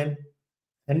 modern.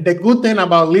 And the good thing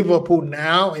about Liverpool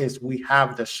now is we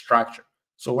have the structure.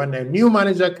 So when a new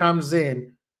manager comes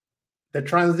in, the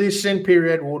transition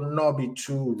period will not be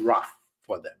too rough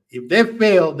for them. If they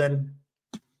fail, then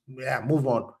move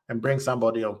on and bring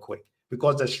somebody on quick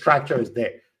because the structure is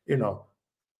there,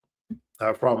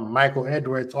 from Michael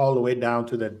Edwards all the way down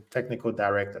to the technical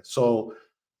director. So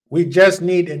we just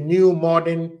need a new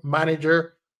modern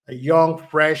manager, a young,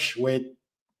 fresh with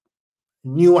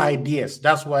new ideas.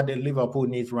 That's what the Liverpool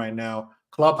needs right now.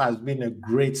 Klopp has been a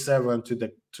great servant to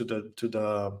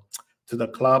the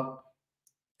club.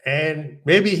 And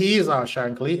maybe he is our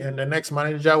Shankly, and the next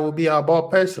manager will be our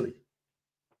Bob Paisley.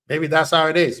 Maybe that's how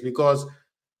it is, because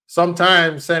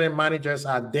sometimes certain managers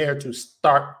are there to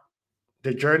start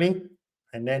the journey,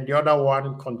 and then the other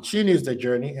one continues the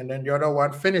journey, and then the other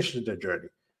one finishes the journey.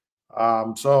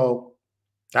 So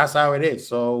that's how it is.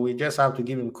 So we just have to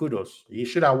give him kudos. He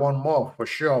should have won more for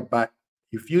sure. But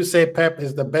if you say Pep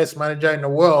is the best manager in the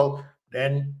world,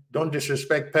 then don't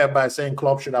disrespect Pep by saying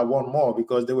Klopp should have won more,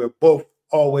 because they were both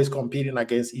always competing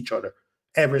against each other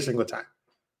every single time.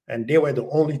 And they were the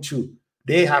only two.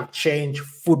 They have changed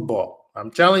football.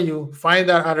 I'm telling you, find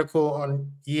that article on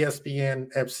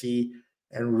ESPN FC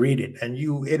and read it. And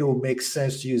it will make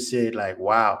sense to you. Say like,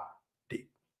 wow,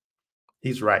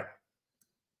 he's right.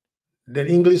 The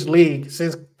English league,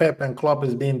 since Pep and Klopp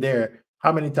has been there,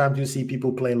 how many times do you see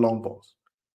people playing long balls?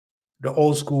 The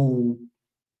old school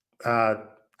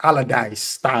Allardyce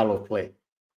style of play.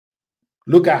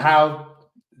 Look at how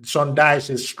Sean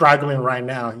Dyche is struggling right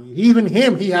now. Even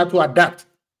him, he had to adapt.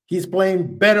 He's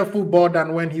playing better football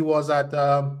than when he was at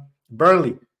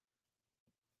Burnley.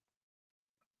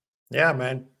 Yeah,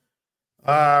 man.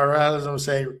 Realism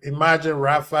say, imagine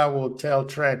Rafa will tell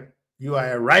Trent, you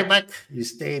are a right back, you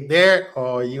stay there,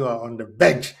 or you are on the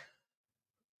bench.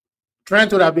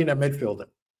 Trent would have been a midfielder.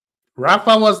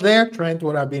 Rafa was there, Trent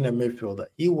would have been a midfielder.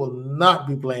 He will not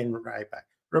be playing right back.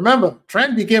 Remember,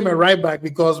 Trent became a right back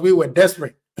because we were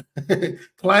desperate.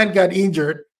 Client got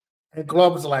injured, and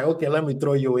Klopp was like, okay, let me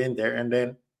throw you in there. And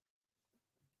then,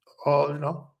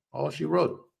 all she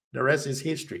wrote. The rest is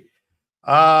history.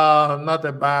 Not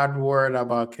a bad word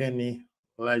about Kenny.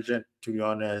 Legend, to be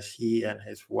honest. He and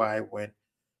his wife went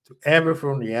to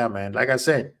everything. Yeah, man. Like I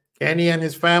said, Kenny and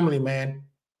his family, man,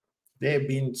 they've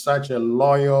been such a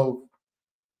loyal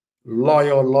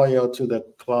to the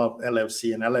club,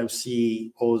 LFC, and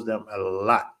LFC owes them a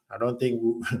lot. I don't think,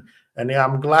 and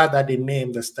I'm glad that they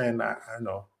named the stand. I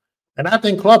know. And I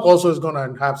think Klopp also is going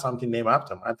to have something named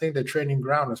after him. I think the training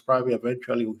ground is probably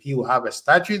eventually he will have a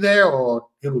statue there, or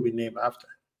it will be named after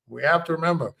him. We have to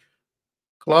remember,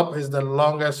 Klopp is the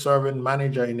longest serving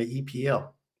manager in the EPL.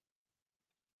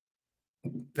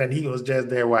 And he was just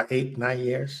there, 8, 9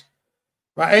 years?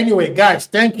 But anyway, guys,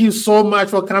 thank you so much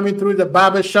for coming through the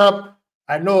barbershop.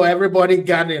 I know everybody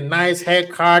got a nice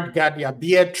haircut, got their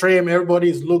beard trim.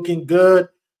 Everybody's looking good.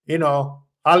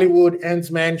 Hollywood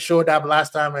Endsman showed up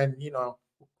last time, and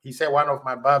he said one of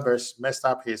my barbers messed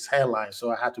up his hairline,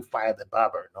 so I had to fire the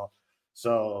barber.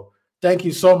 So thank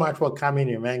you so much for coming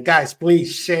in, man. Guys,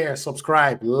 please share,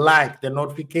 subscribe, like, the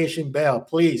notification bell,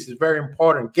 please. It's very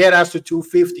important. Get us to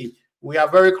 250. We are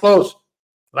very close,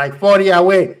 like 40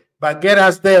 away, but get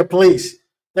us there, please.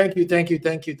 Thank you.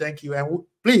 And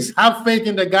please have faith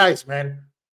in the guys, man.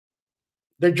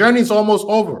 The journey is almost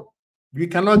over. We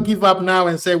cannot give up now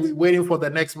and say we're waiting for the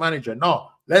next manager. No,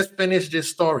 let's finish this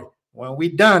story. When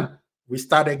we're done, we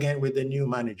start again with the new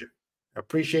manager.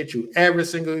 Appreciate you, every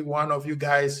single one of you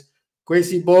guys.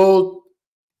 Crazy Bold.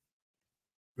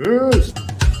 Peace.